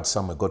a flood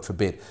somewhere, God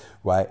forbid,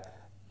 right?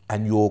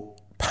 And you're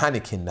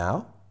panicking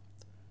now,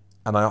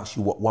 and I ask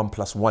you what 1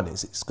 + 1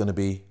 is, it's going to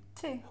be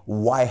 2.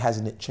 Why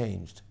hasn't it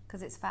changed?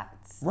 Because it's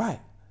facts. Right.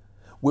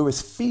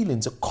 Whereas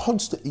feelings are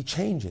constantly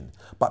changing,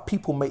 but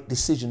people make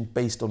decisions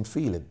based on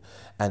feeling.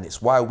 And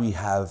it's why we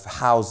have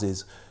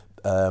houses,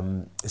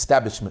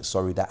 establishments,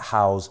 that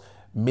house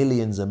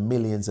millions and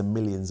millions and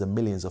millions and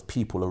millions of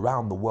people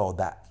around the world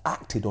that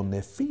acted on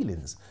their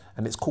feelings.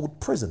 And it's called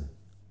prison.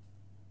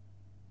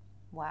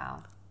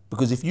 Wow.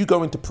 Because if you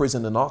go into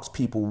prison and ask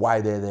people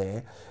why they're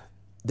there,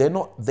 they're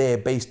not there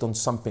based on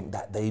something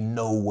that they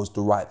know was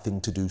the right thing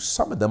to do.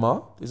 Some of them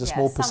are, there's a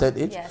small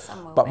percentage,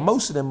 some will but be.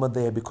 most of them are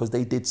there because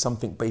they did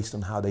something based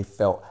on how they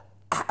felt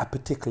at a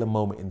particular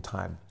moment in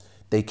time.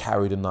 They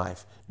carried a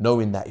knife,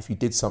 knowing that if you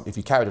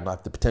carried a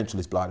knife, the potential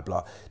is blah, blah,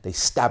 blah. They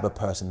stab a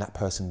person, that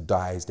person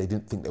dies. They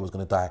didn't think they was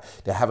gonna die.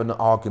 They're having an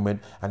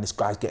argument and this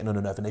guy's getting on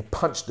a nerve and they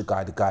punch the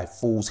guy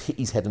falls, hit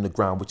his head on the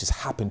ground, which has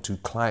happened to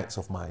clients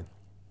of mine.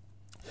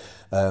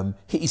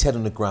 Hit his head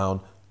on the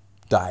ground,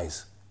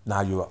 dies.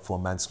 Now you're up for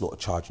a manslaughter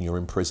charge and you're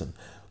in prison.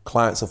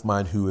 Clients of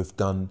mine who have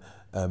done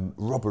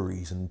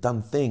robberies and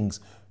done things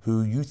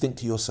who you think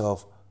to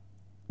yourself,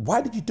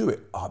 why did you do it?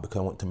 Oh, because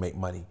I want to make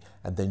money.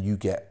 And then you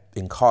get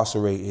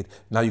incarcerated.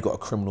 Now you've got a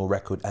criminal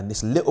record, and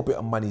this little bit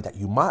of money that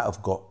you might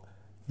have got,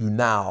 you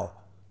now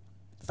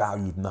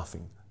valued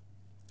nothing.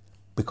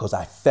 Because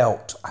I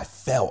feel.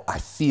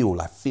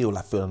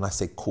 And I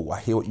say, cool, I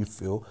hear what you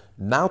feel.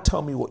 Now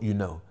tell me what you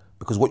know.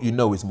 Because what you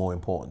know is more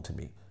important to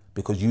me.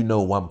 Because you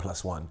know 1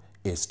 + 1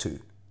 is 2.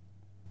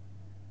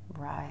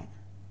 Right.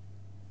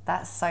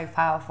 That's so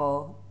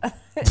powerful.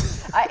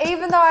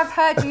 Even though I've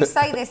heard you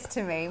say this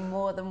to me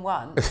more than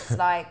once,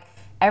 like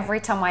every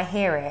time I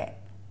hear it,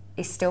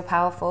 it's still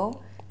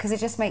powerful because it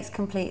just makes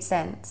complete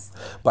sense.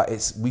 But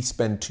we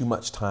spend too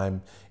much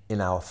time in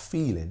our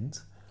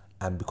feelings,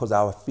 and because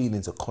our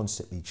feelings are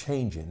constantly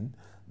changing,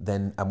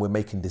 and we're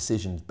making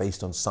decisions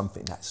based on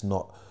something that's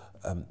not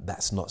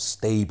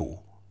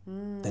stable.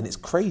 Then it's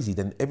crazy.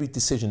 Then every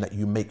decision that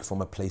you make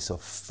from a place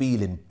of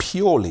feeling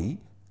purely,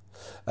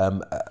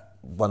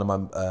 one of my,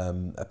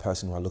 a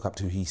person who I look up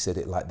to, he said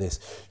it like this: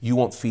 you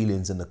want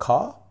feelings in the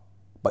car,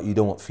 but you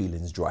don't want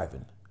feelings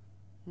driving.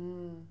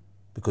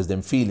 Because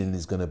then feeling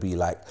is going to be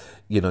like,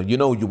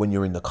 when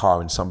you're in the car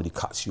and somebody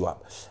cuts you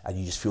up and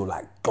you just feel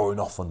like going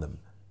off on them.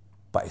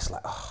 But it's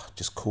like,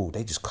 just cool.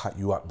 They just cut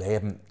you up. They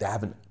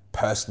haven't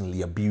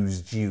personally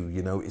abused you,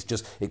 it's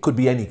just, it could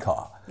be any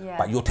car,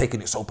 but you're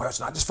taking it so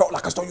personal. I just felt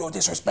like I saw you're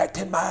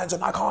disrespecting mans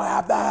and I can't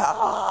have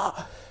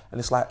that. And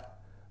it's like,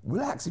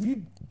 relax, if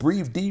you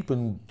breathe deep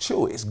and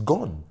chill, it's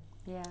gone.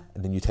 Yeah.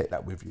 And then you take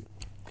that with you.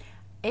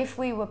 If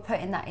we were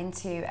putting that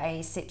into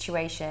a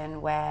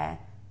situation where,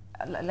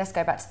 let's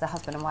go back to the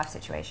husband and wife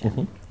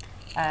situation,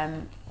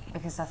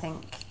 because I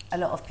think a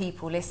lot of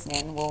people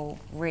listening will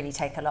really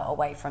take a lot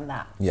away from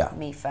that. Yeah.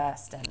 Me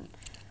first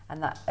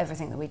and that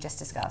everything that we just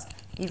discussed.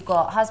 You've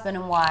got husband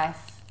and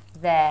wife,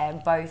 they're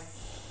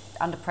both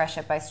under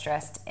pressure, both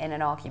stressed in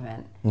an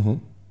argument,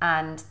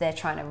 and they're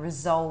trying to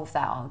resolve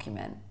that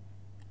argument.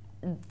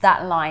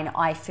 That line,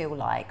 I feel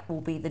like,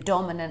 will be the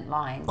dominant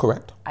line.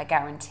 Correct. I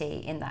guarantee,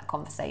 in that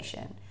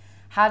conversation.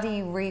 How do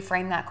you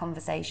reframe that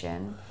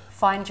conversation,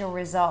 find your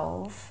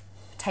resolve,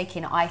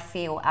 taking I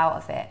feel out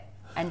of it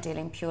and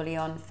dealing purely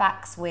on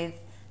facts with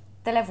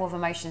the level of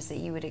emotions that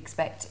you would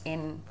expect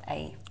in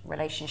a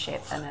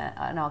relationship and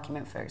an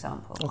argument, for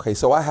example? Okay,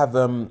 so I have...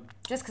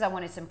 just because I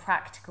wanted some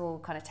practical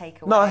kind of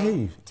takeaway. No, I hear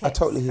you. I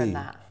totally hear you.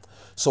 That.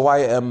 So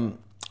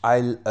I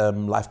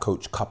life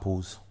coach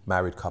couples,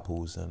 married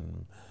couples,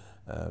 and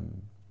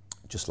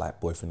just like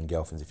boyfriend and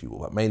girlfriends, if you will,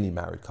 but mainly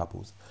married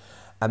couples.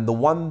 And the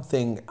one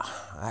thing,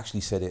 I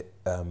actually said it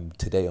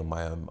today on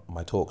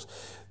my talks,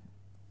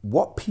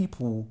 what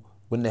people,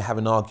 when they're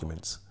having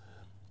arguments,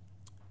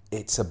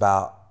 it's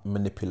about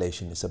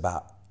manipulation. It's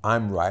about,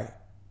 I'm right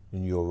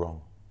and you're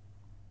wrong.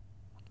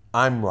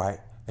 I'm right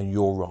and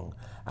you're wrong.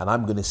 And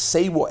I'm going to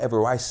say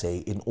whatever I say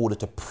in order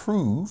to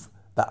prove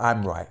that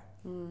I'm right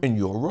and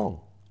you're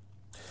wrong.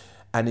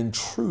 And in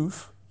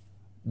truth,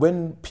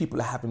 when people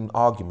are having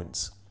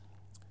arguments,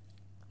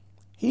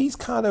 he's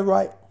kind of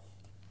right,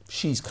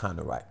 she's kind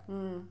of right.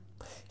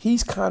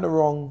 He's kind of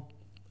wrong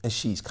and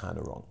she's kind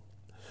of wrong.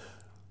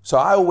 So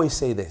I always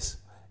say this,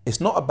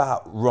 it's not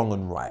about wrong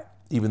and right,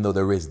 even though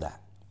there is that.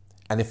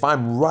 And if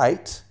I'm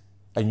right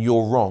and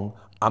you're wrong,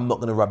 I'm not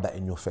going to rub that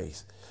in your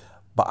face.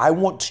 But I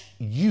want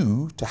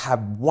you to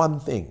have one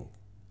thing,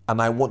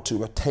 and I want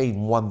to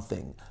attain one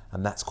thing,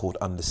 and that's called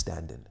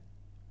understanding.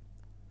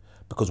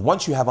 Because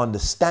once you have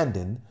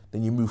understanding,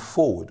 then you move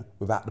forward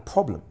without the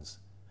problems.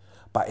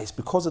 But it's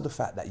because of the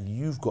fact that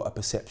you've got a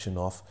perception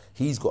of,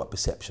 he's got a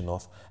perception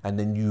of, and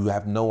then you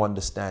have no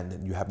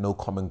understanding, you have no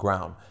common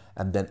ground.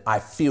 And then I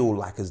feel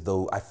like as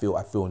though I feel,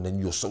 and then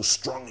you're so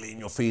strongly in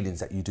your feelings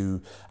that you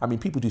do. I mean,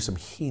 people do some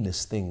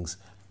heinous things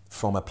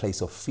from a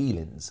place of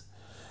feelings.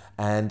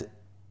 And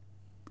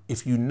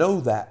if you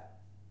know that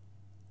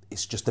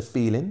it's just a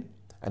feeling,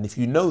 and if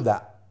you know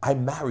that I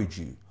married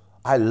you,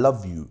 I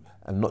love you,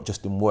 and not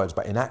just in words,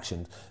 but in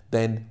action,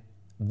 then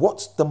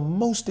what's the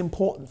most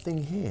important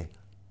thing here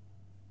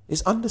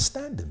is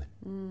understanding.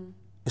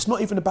 It's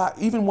not even about,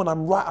 even when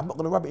I'm right, I'm not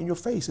going to rub it in your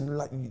face. And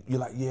you're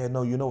like, yeah,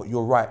 no, you know what,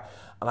 you're right.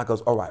 And I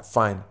goes, all right,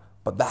 fine.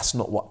 But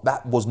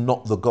that was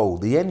not the goal.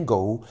 The end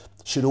goal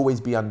should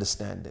always be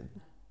understanding.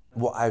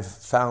 What I've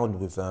found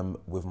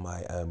with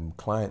my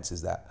clients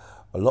is that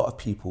a lot of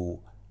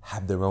people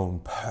have their own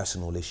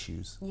personal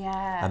issues.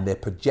 Yeah. And they're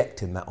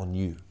projecting that on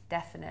you.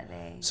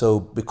 Definitely. So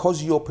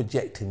because you're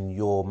projecting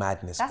your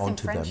madness That's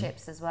onto them. That's in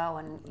friendships as well,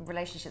 and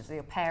relationships with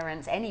your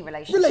parents, any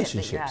relationship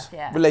that you have.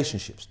 Yeah.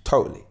 Relationships,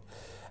 totally.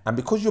 And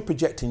because you're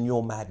projecting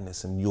your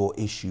madness and your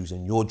issues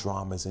and your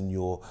dramas and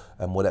your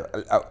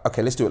whatever.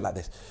 Okay, let's do it like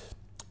this.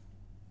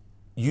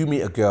 You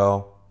meet a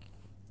girl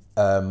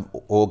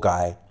or a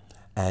guy,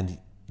 and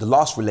the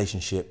last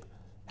relationship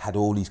had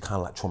all these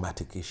kind of like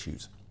traumatic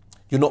issues.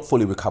 You're not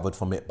fully recovered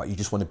from it, but you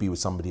just want to be with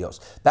somebody else.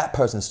 That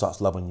person starts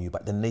loving you,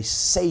 but then they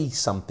say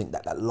something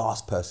that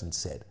last person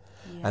said.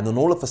 Yeah. And then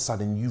all of a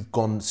sudden you've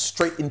gone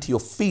straight into your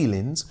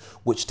feelings,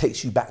 which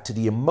takes you back to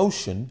the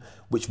emotion,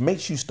 which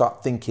makes you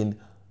start thinking,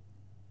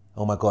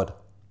 oh my God.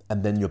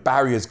 And then your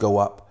barriers go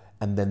up,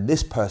 and then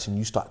this person,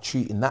 you start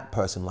treating that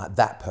person like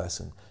that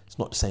person. It's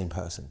not the same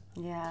person.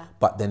 Yeah.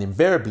 But then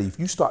invariably, if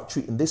you start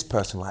treating this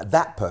person like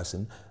that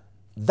person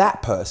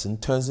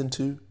turns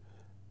into,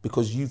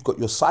 because you've got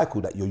your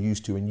cycle that you're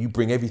used to, and you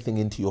bring everything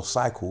into your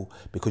cycle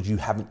because you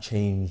haven't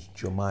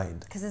changed your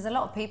mind. Because there's a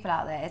lot of people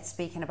out there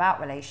speaking about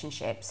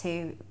relationships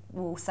who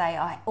will say,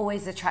 I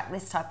always attract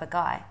this type of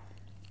guy.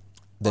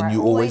 Then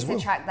you always will.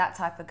 Attract that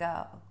type of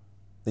girl.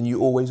 Then you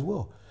always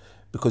will.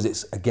 Because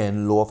it's,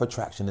 again, law of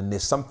attraction, and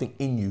there's something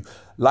in you.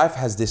 Life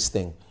has this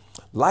thing.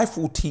 Life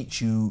will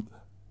teach you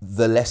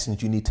the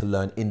lessons you need to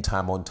learn in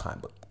time, on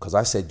time. Because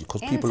I said,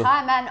 because people in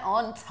time and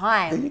on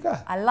time. There you go.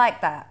 I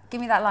like that. Give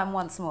me that line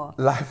once more.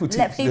 Life will teach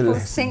Let you the people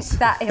lessons. sink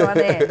that one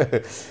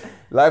in.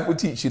 Life will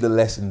teach you the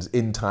lessons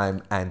in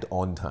time and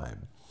on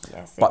time.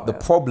 Yes, but the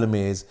problem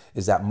is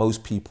that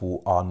most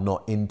people are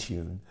not in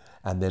tune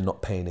and they're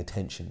not paying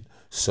attention.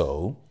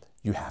 So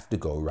you have to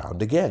go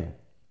around again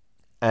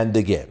and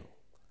again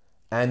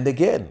and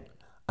again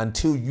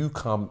until you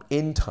come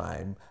in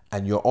time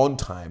and you're on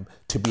time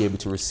to be able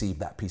to receive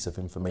that piece of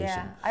information.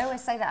 Yeah, I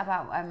always say that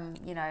about,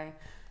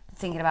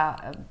 thinking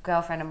about a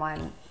girlfriend of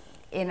mine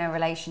in a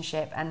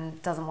relationship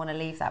and doesn't want to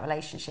leave that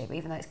relationship,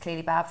 even though it's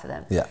clearly bad for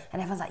them. Yeah. And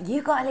everyone's like,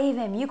 you got to leave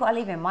him, you got to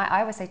leave him.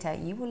 I always say to her,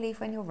 you will leave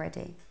when you're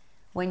ready.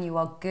 When you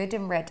are good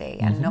and ready,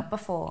 and not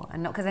before,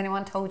 and not because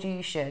anyone told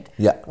you should.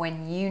 Yeah.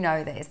 When you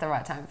know that it's the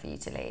right time for you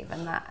to leave.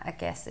 And that, I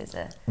guess, is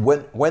a...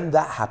 When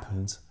that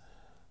happens,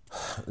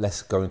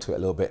 let's go into it a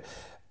little bit.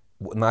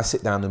 When I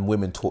sit down and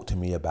women talk to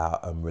me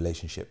about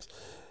relationships,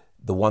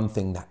 the one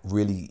thing that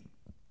really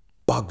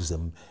bugs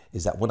them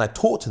is that when I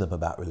talk to them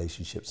about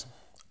relationships,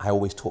 I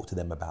always talk to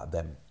them about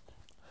them.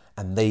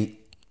 And they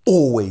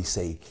always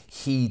say,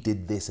 he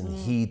did this and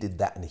he did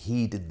that and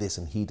he did this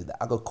and he did that.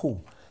 I go,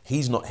 cool.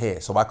 He's not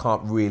here, so I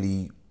can't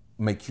really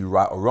make you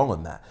right or wrong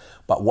on that.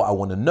 But what I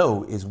want to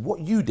know is what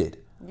you did.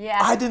 Yeah.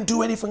 I didn't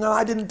do anything and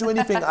I didn't do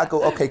anything. I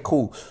go, okay,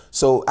 cool.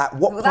 So at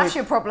what point... that's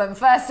your problem,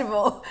 first of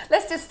all.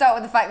 Let's just start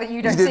with the fact that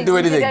you don't think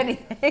you did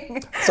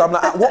anything. So I'm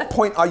like, at what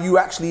point are you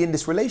actually in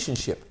this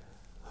relationship?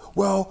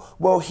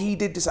 Well, he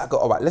did this. I go,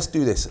 all right, let's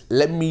do this.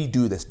 Let me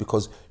do this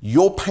because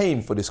you're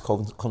paying for this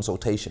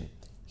consultation.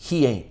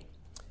 He ain't.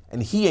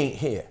 And he ain't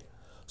here.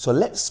 So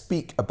let's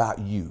speak about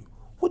you.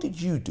 What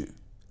did you do?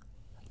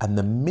 And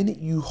the minute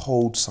you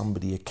hold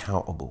somebody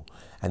accountable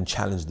and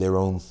challenge their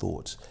own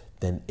thoughts,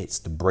 then it's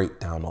the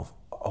breakdown of,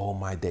 oh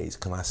my days,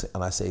 and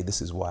I say, this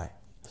is why.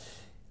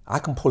 I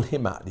can pull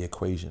him out of the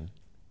equation,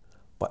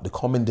 but the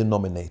common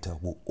denominator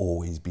will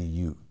always be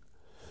you.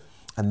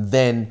 And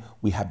then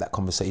we have that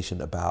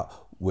conversation about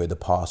where the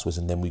past was,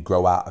 and then we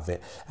grow out of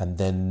it. And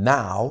then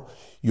now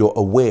you're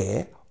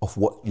aware of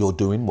what you're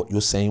doing, what you're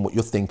saying, what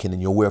you're thinking,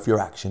 and you're aware of your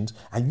actions,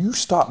 and you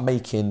start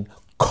making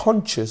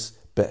conscious,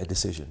 better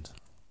decisions.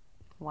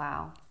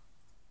 Wow.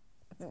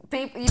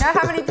 People, you know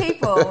how many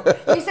people,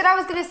 you said I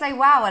was going to say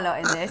wow a lot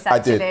in this,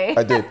 actually.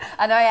 I did.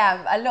 And I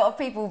am. A lot of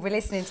people will be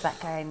listening to that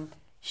going,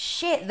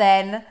 shit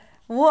then,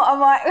 what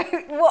am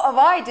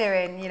I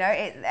doing? You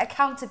know,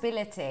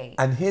 accountability.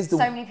 And here's so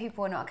many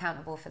people are not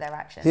accountable for their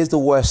actions. Here's the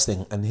worst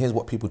thing, and here's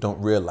what people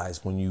don't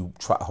realize when you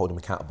try to hold them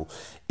accountable.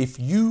 If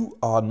you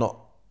are not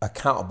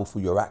accountable for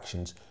your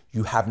actions,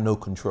 you have no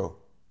control.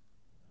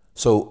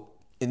 So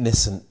in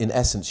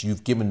essence,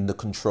 you've given the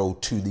control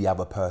to the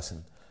other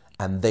person.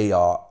 And they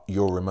are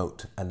your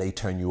remote, and they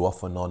turn you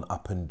off and on,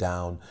 up and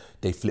down.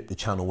 They flip the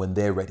channel when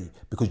they're ready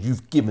because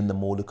you've given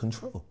them all the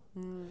control.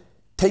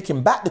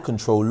 Taking back the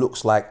control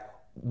looks like,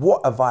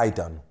 what have I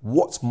done?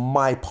 What's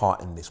my part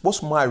in this?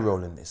 What's my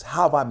role in this?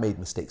 How have I made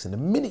mistakes? And the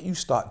minute you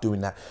start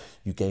doing that,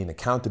 you gain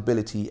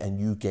accountability and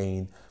you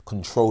gain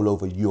control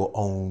over your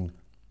own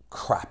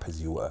crap,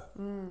 as you were.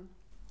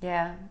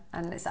 Yeah,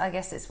 and I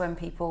guess it's when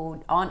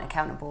people aren't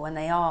accountable and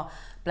they are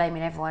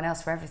blaming everyone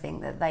else for everything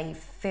that they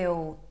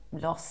feel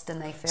lost and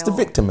they feel... It's the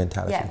victim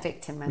mentality. Yeah,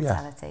 victim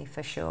mentality,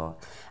 for sure.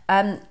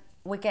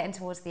 we're getting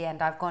towards the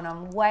end. I've gone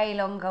on way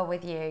longer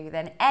with you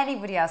than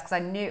anybody else because I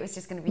knew it was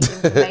just going to be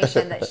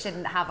information that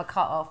shouldn't have a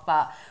cut-off,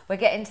 but we're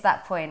getting to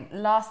that point.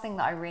 Last thing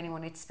that I really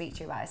wanted to speak to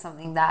you about is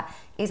something that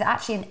is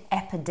actually an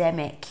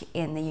epidemic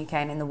in the UK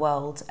and in the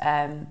world,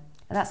 and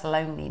that's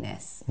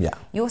loneliness. Yeah.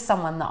 You're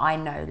someone that I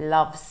know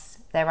loves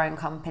their own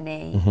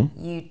company.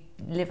 You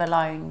live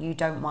alone, you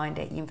don't mind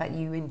it. In fact,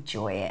 you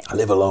enjoy it. I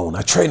live alone,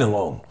 I train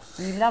alone.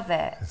 You love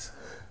it.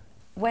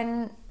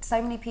 When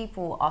so many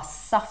people are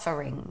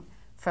suffering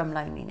from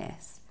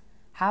loneliness,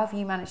 how have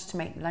you managed to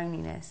make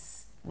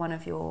loneliness one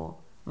of your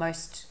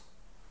most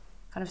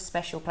kind of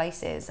special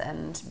places,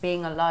 and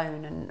being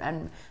alone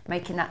and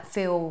making that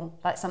feel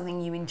like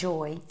something you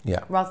enjoy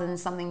rather than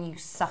something you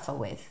suffer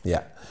with?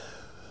 Yeah.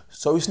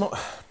 So it's not,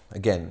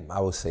 again,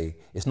 I will say,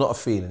 it's not a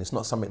feeling. It's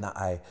not something that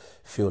I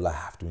feel I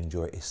have to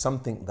enjoy. It's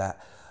something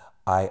that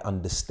I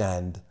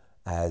understand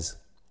as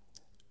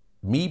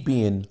me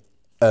being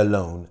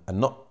alone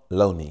and not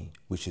lonely,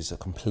 which is a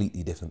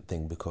completely different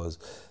thing, because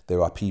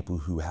there are people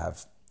who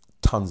have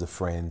tons of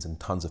friends and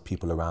tons of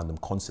people around them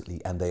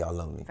constantly and they are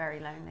lonely. Very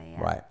lonely,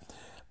 yeah. Right.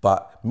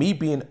 But me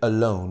being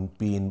alone,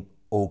 being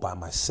all by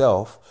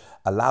myself,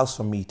 allows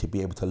for me to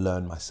be able to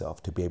learn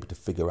myself, to be able to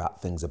figure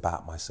out things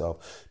about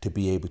myself, to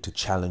be able to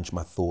challenge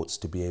my thoughts,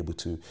 to be able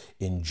to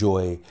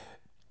enjoy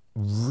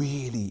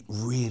really,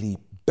 really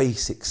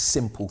basic,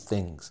 simple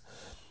things.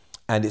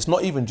 And it's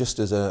not even just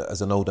as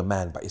an older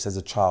man, but it's as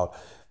a child.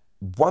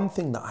 One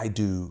thing that I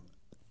do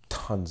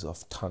tons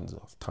of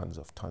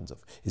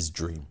is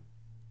dream.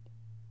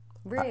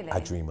 Really? I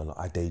dream a lot.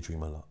 I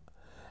daydream a lot.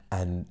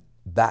 And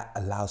that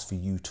allows for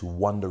you to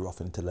wander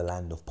off into the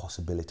land of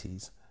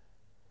possibilities.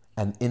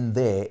 And in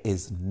there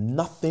is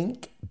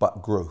nothing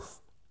but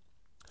growth.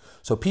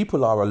 So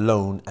people are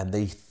alone and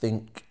they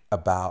think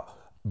about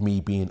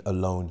me being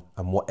alone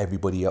and what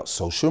everybody else,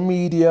 social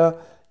media,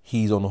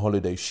 he's on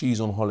holiday, she's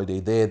on holiday,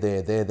 they're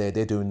there,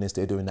 they're doing this,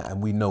 they're doing that.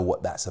 And we know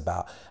what that's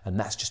about. And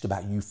that's just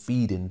about you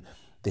feeding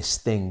this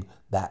thing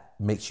that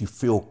makes you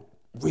feel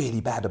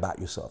really bad about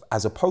yourself,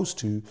 as opposed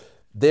to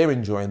they're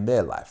enjoying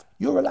their life.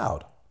 You're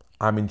allowed.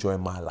 I'm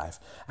enjoying my life.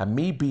 And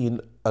me being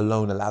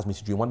alone allows me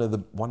to dream. One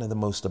of the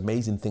most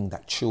amazing things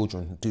that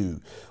children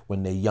do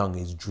when they're young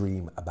is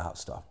dream about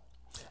stuff.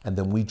 And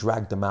then we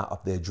drag them out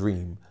of their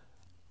dream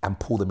and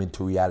pull them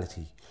into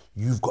reality.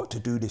 You've got to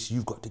do this,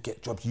 you've got to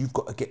get jobs, you've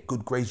got to get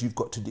good grades, you've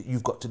got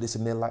to this,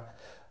 and they're like,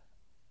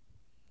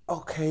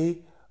 okay.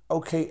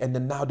 And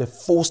then now they're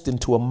forced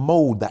into a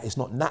mold that is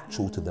not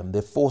natural to them.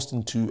 They're forced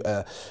into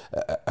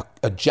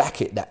a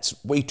jacket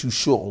that's way too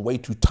short and way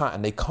too tight,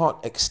 and they can't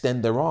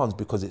extend their arms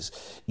because it's,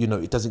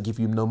 it doesn't give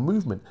you no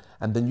movement.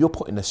 And then you're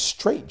put in a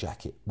straight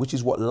jacket, which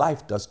is what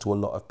life does to a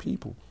lot of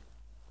people.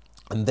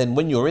 And then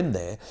when you're in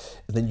there,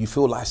 then you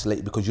feel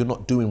isolated because you're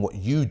not doing what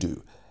you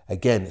do.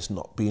 Again, it's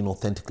not being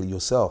authentically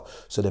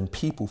yourself. So then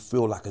people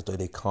feel like as though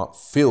they can't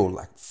feel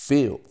like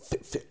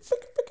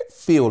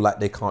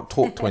they can't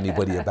talk to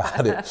anybody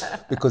about it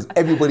because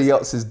everybody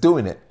else is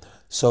doing it.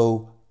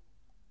 So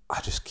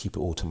I just keep it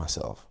all to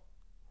myself.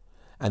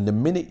 And the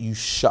minute you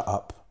shut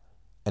up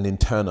and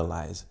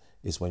internalize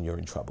is when you're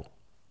in trouble.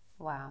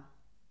 Wow.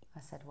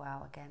 I said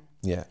wow again.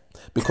 Yeah,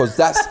 because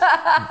that's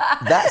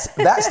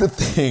the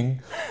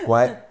thing,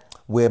 right?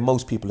 Where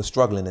most people are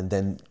struggling, and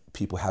then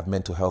people have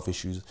mental health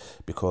issues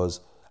because,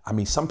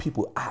 some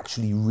people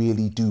actually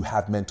really do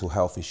have mental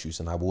health issues,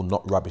 and I will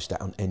not rubbish that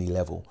on any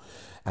level.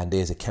 And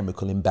there's a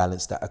chemical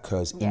imbalance that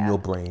occurs in your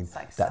brain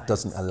that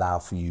doesn't allow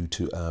for you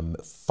to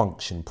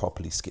function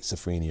properly,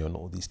 schizophrenia and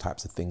all these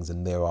types of things.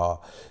 And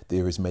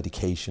there is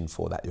medication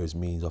for that, there is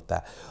means of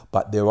that.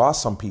 But there are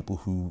some people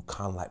who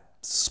kind of like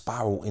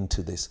spiral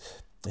into this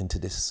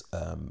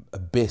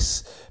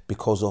abyss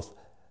because of,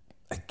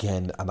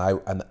 again, and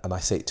I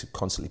say it to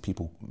constantly,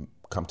 people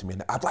come to me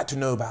and I'd like to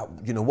know about,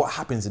 what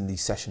happens in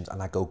these sessions.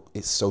 And I go,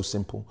 it's so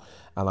simple,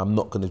 and I'm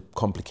not going to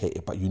complicate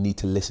it, but you need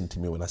to listen to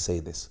me when I say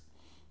this.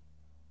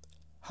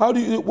 How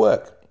do it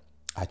work?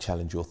 I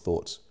challenge your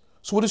thoughts.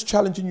 So what does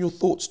challenging your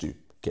thoughts do?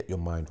 Get your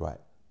mind right.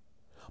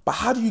 But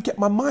how do you get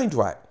my mind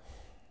right?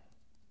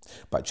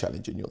 By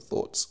challenging your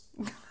thoughts.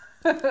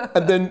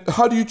 And then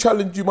how do you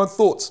challenge my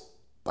thoughts?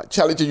 By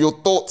challenging your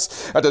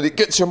thoughts. And then it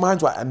gets your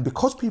mind right. And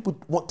because people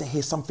want to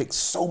hear something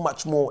so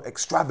much more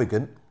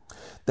extravagant,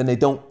 then they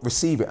don't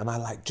receive it. And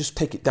I just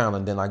take it down,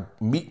 and then I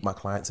meet my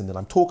clients, and then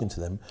I'm talking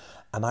to them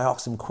and I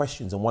ask them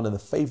questions. And one of the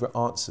favored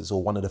answers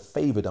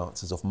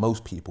of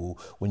most people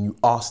when you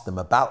ask them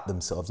about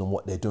themselves and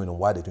what they're doing and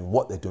why they're doing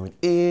what they're doing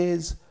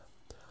is,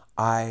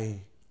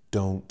 I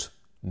don't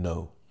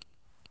know.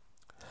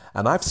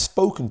 And I've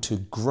spoken to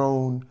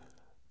grown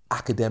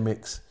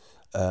academics,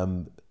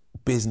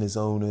 business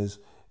owners,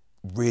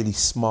 really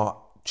smart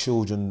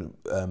children,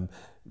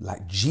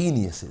 like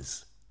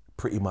geniuses,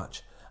 pretty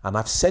much. And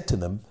I've said to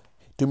them,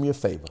 do me a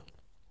favor.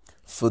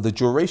 For the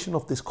duration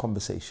of this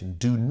conversation,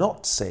 do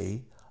not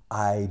say,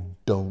 I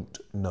don't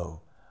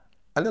know.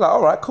 And they're like,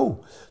 all right,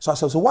 cool. So I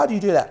said, so why do you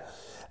do that?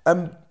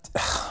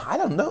 I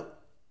don't know.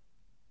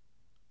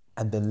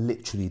 And then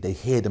literally they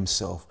hear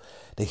themselves,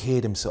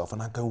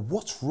 and I go,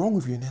 what's wrong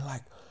with you? And they're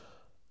like,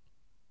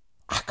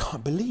 I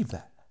can't believe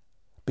that,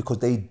 because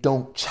they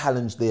don't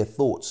challenge their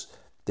thoughts.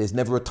 There's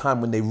never a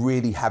time when they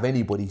really have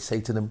anybody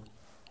say to them,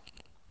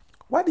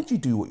 why did you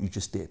do what you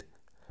just did?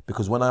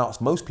 Because when I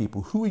ask most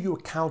people, who are you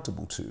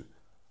accountable to?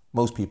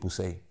 Most people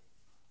say,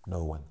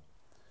 no one.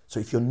 So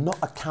if you're not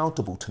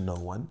accountable to no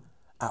one,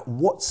 at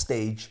what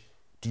stage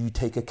do you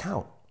take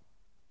account?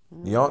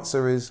 The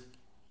answer is,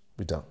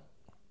 we don't.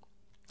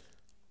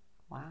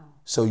 Wow.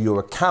 So your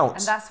account...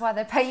 And that's why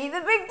they pay you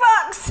the big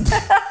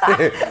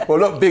bucks. Well,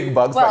 not big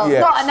bucks, well, but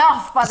yeah. not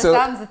enough by the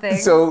sounds of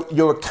things. So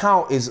your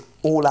account is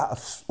all out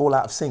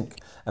of sync.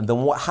 And then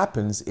what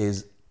happens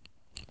is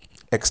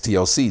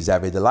XTLC,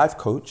 Xavier the Life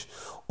Coach,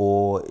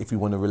 or if you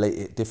want to relate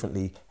it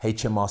differently,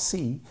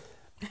 HMRC,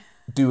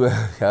 do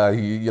a...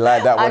 you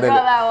like that one? I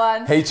got that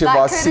one. HMRC...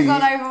 That could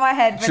have gone over my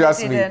head, but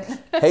trust it didn't.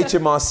 me,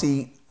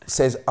 HMRC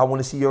says, I want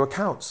to see your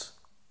accounts.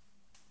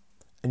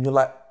 And you're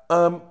like,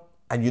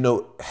 And you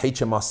know,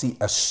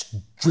 HMRC are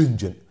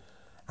stringent.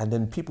 And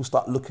then people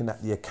start looking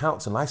at the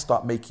accounts, and I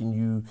start making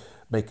you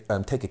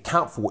take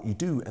account for what you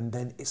do. And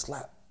then it's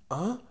like,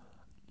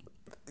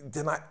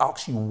 Then I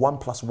ask you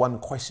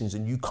 1+1 questions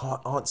and you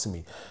can't answer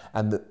me.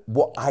 And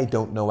what I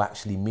don't know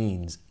actually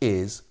means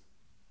is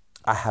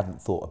I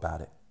haven't thought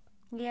about it.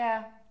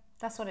 Yeah,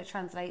 that's what it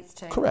translates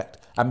to. Correct.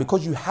 And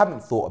because you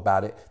haven't thought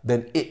about it,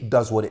 then it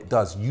does what it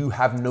does. You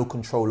have no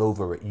control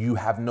over it. You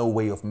have no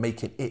way of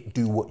making it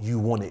do what you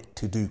want it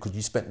to do, because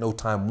you spent no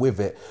time with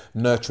it,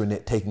 nurturing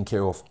it, taking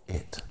care of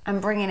it.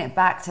 And bringing it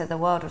back to the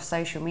world of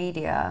social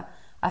media,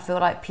 I feel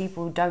like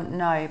people don't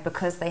know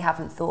because they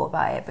haven't thought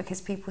about it,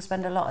 because people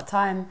spend a lot of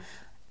time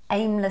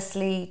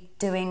aimlessly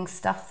doing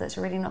stuff that's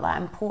really not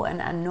that important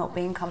and not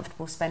being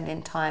comfortable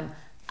spending time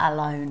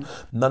alone.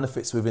 None of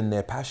it's within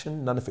their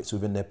passion, none of it's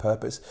within their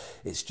purpose.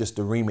 It's just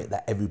a remit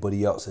that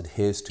everybody else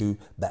adheres to,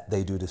 that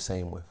they do the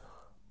same with.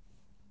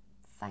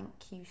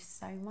 Thank you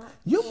so much.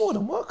 You're more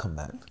than welcome,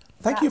 man.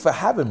 Thank you for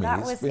having me.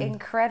 That was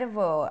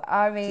incredible.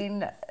 I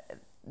mean,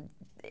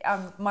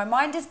 my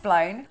mind is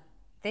blown.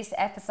 This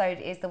episode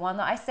is the one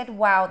that I said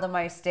wow the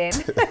most in.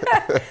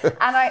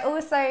 And I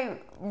also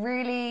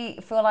really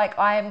feel like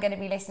I am going to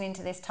be listening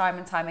to this time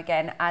and time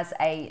again as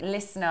a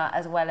listener,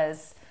 as well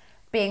as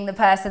being the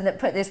person that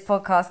put this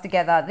podcast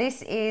together.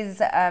 This is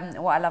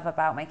what I love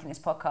about making this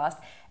podcast.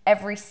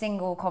 Every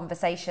single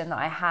conversation that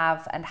I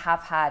have and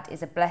have had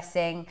is a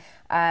blessing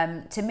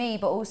to me,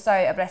 but also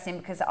a blessing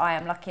because I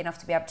am lucky enough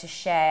to be able to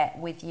share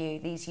with you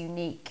these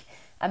unique,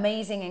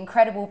 amazing,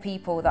 incredible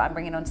people that I'm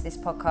bringing onto this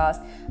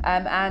podcast.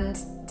 And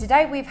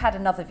today we've had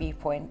another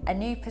viewpoint, a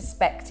new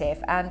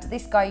perspective, and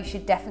this guy you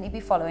should definitely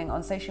be following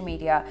on social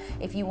media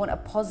if you want a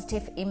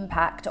positive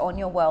impact on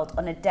your world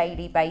on a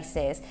daily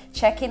basis.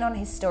 Check in on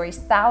his stories.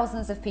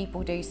 Thousands of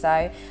people do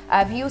so.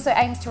 He also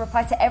aims to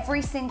reply to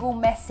every single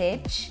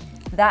message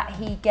that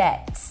he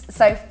gets.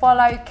 So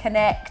follow,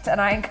 connect,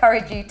 and I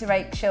encourage you to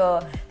make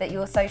sure that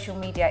your social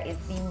media is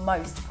the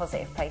most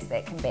positive place that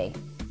it can be.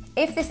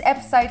 If this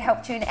episode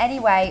helped you in any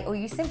way, or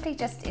you simply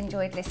just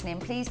enjoyed listening,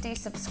 please do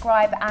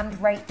subscribe and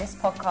rate this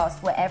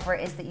podcast wherever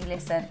it is that you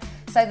listen,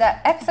 so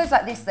that episodes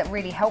like this that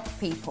really help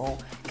people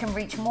can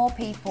reach more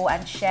people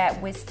and share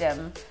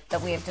wisdom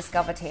that we have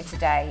discovered here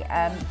today.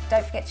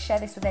 Don't forget to share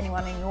this with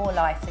anyone in your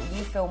life that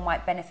you feel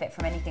might benefit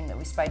from anything that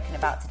we've spoken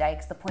about today,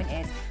 because the point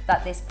is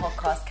that this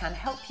podcast can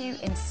help you,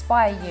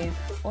 inspire you,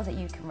 or that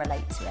you can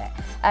relate to it.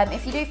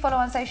 If you do follow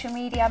on social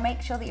media, make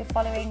sure that you're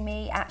following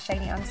me at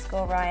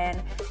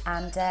Shani_Ryan,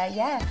 and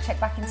check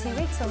back in 2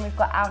 weeks when we've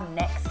got our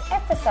next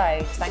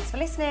episode. Thanks for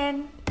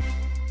listening.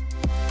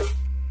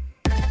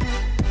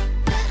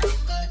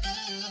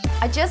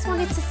 I just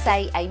wanted to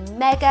say a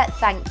mega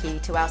thank you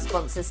to our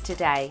sponsors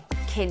today,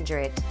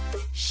 Kindred.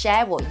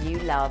 Share what you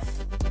love.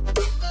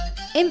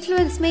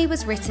 Influence Me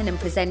was written and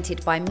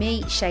presented by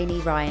me,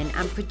 Shani Ryan,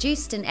 and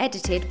produced and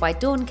edited by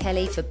Dawn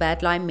Kelly for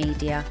Birdline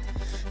Media.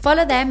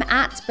 Follow them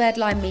at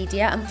Birdline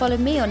Media and follow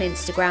me on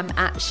Instagram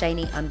at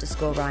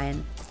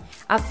Shani_Ryan.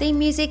 Our theme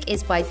music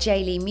is by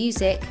Jaylee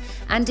Music,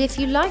 and if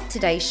you liked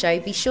today's show,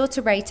 be sure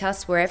to rate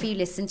us wherever you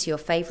listen to your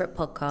favourite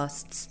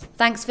podcasts.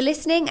 Thanks for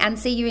listening, and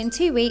see you in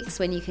 2 weeks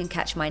when you can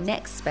catch my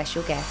next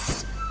special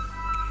guest.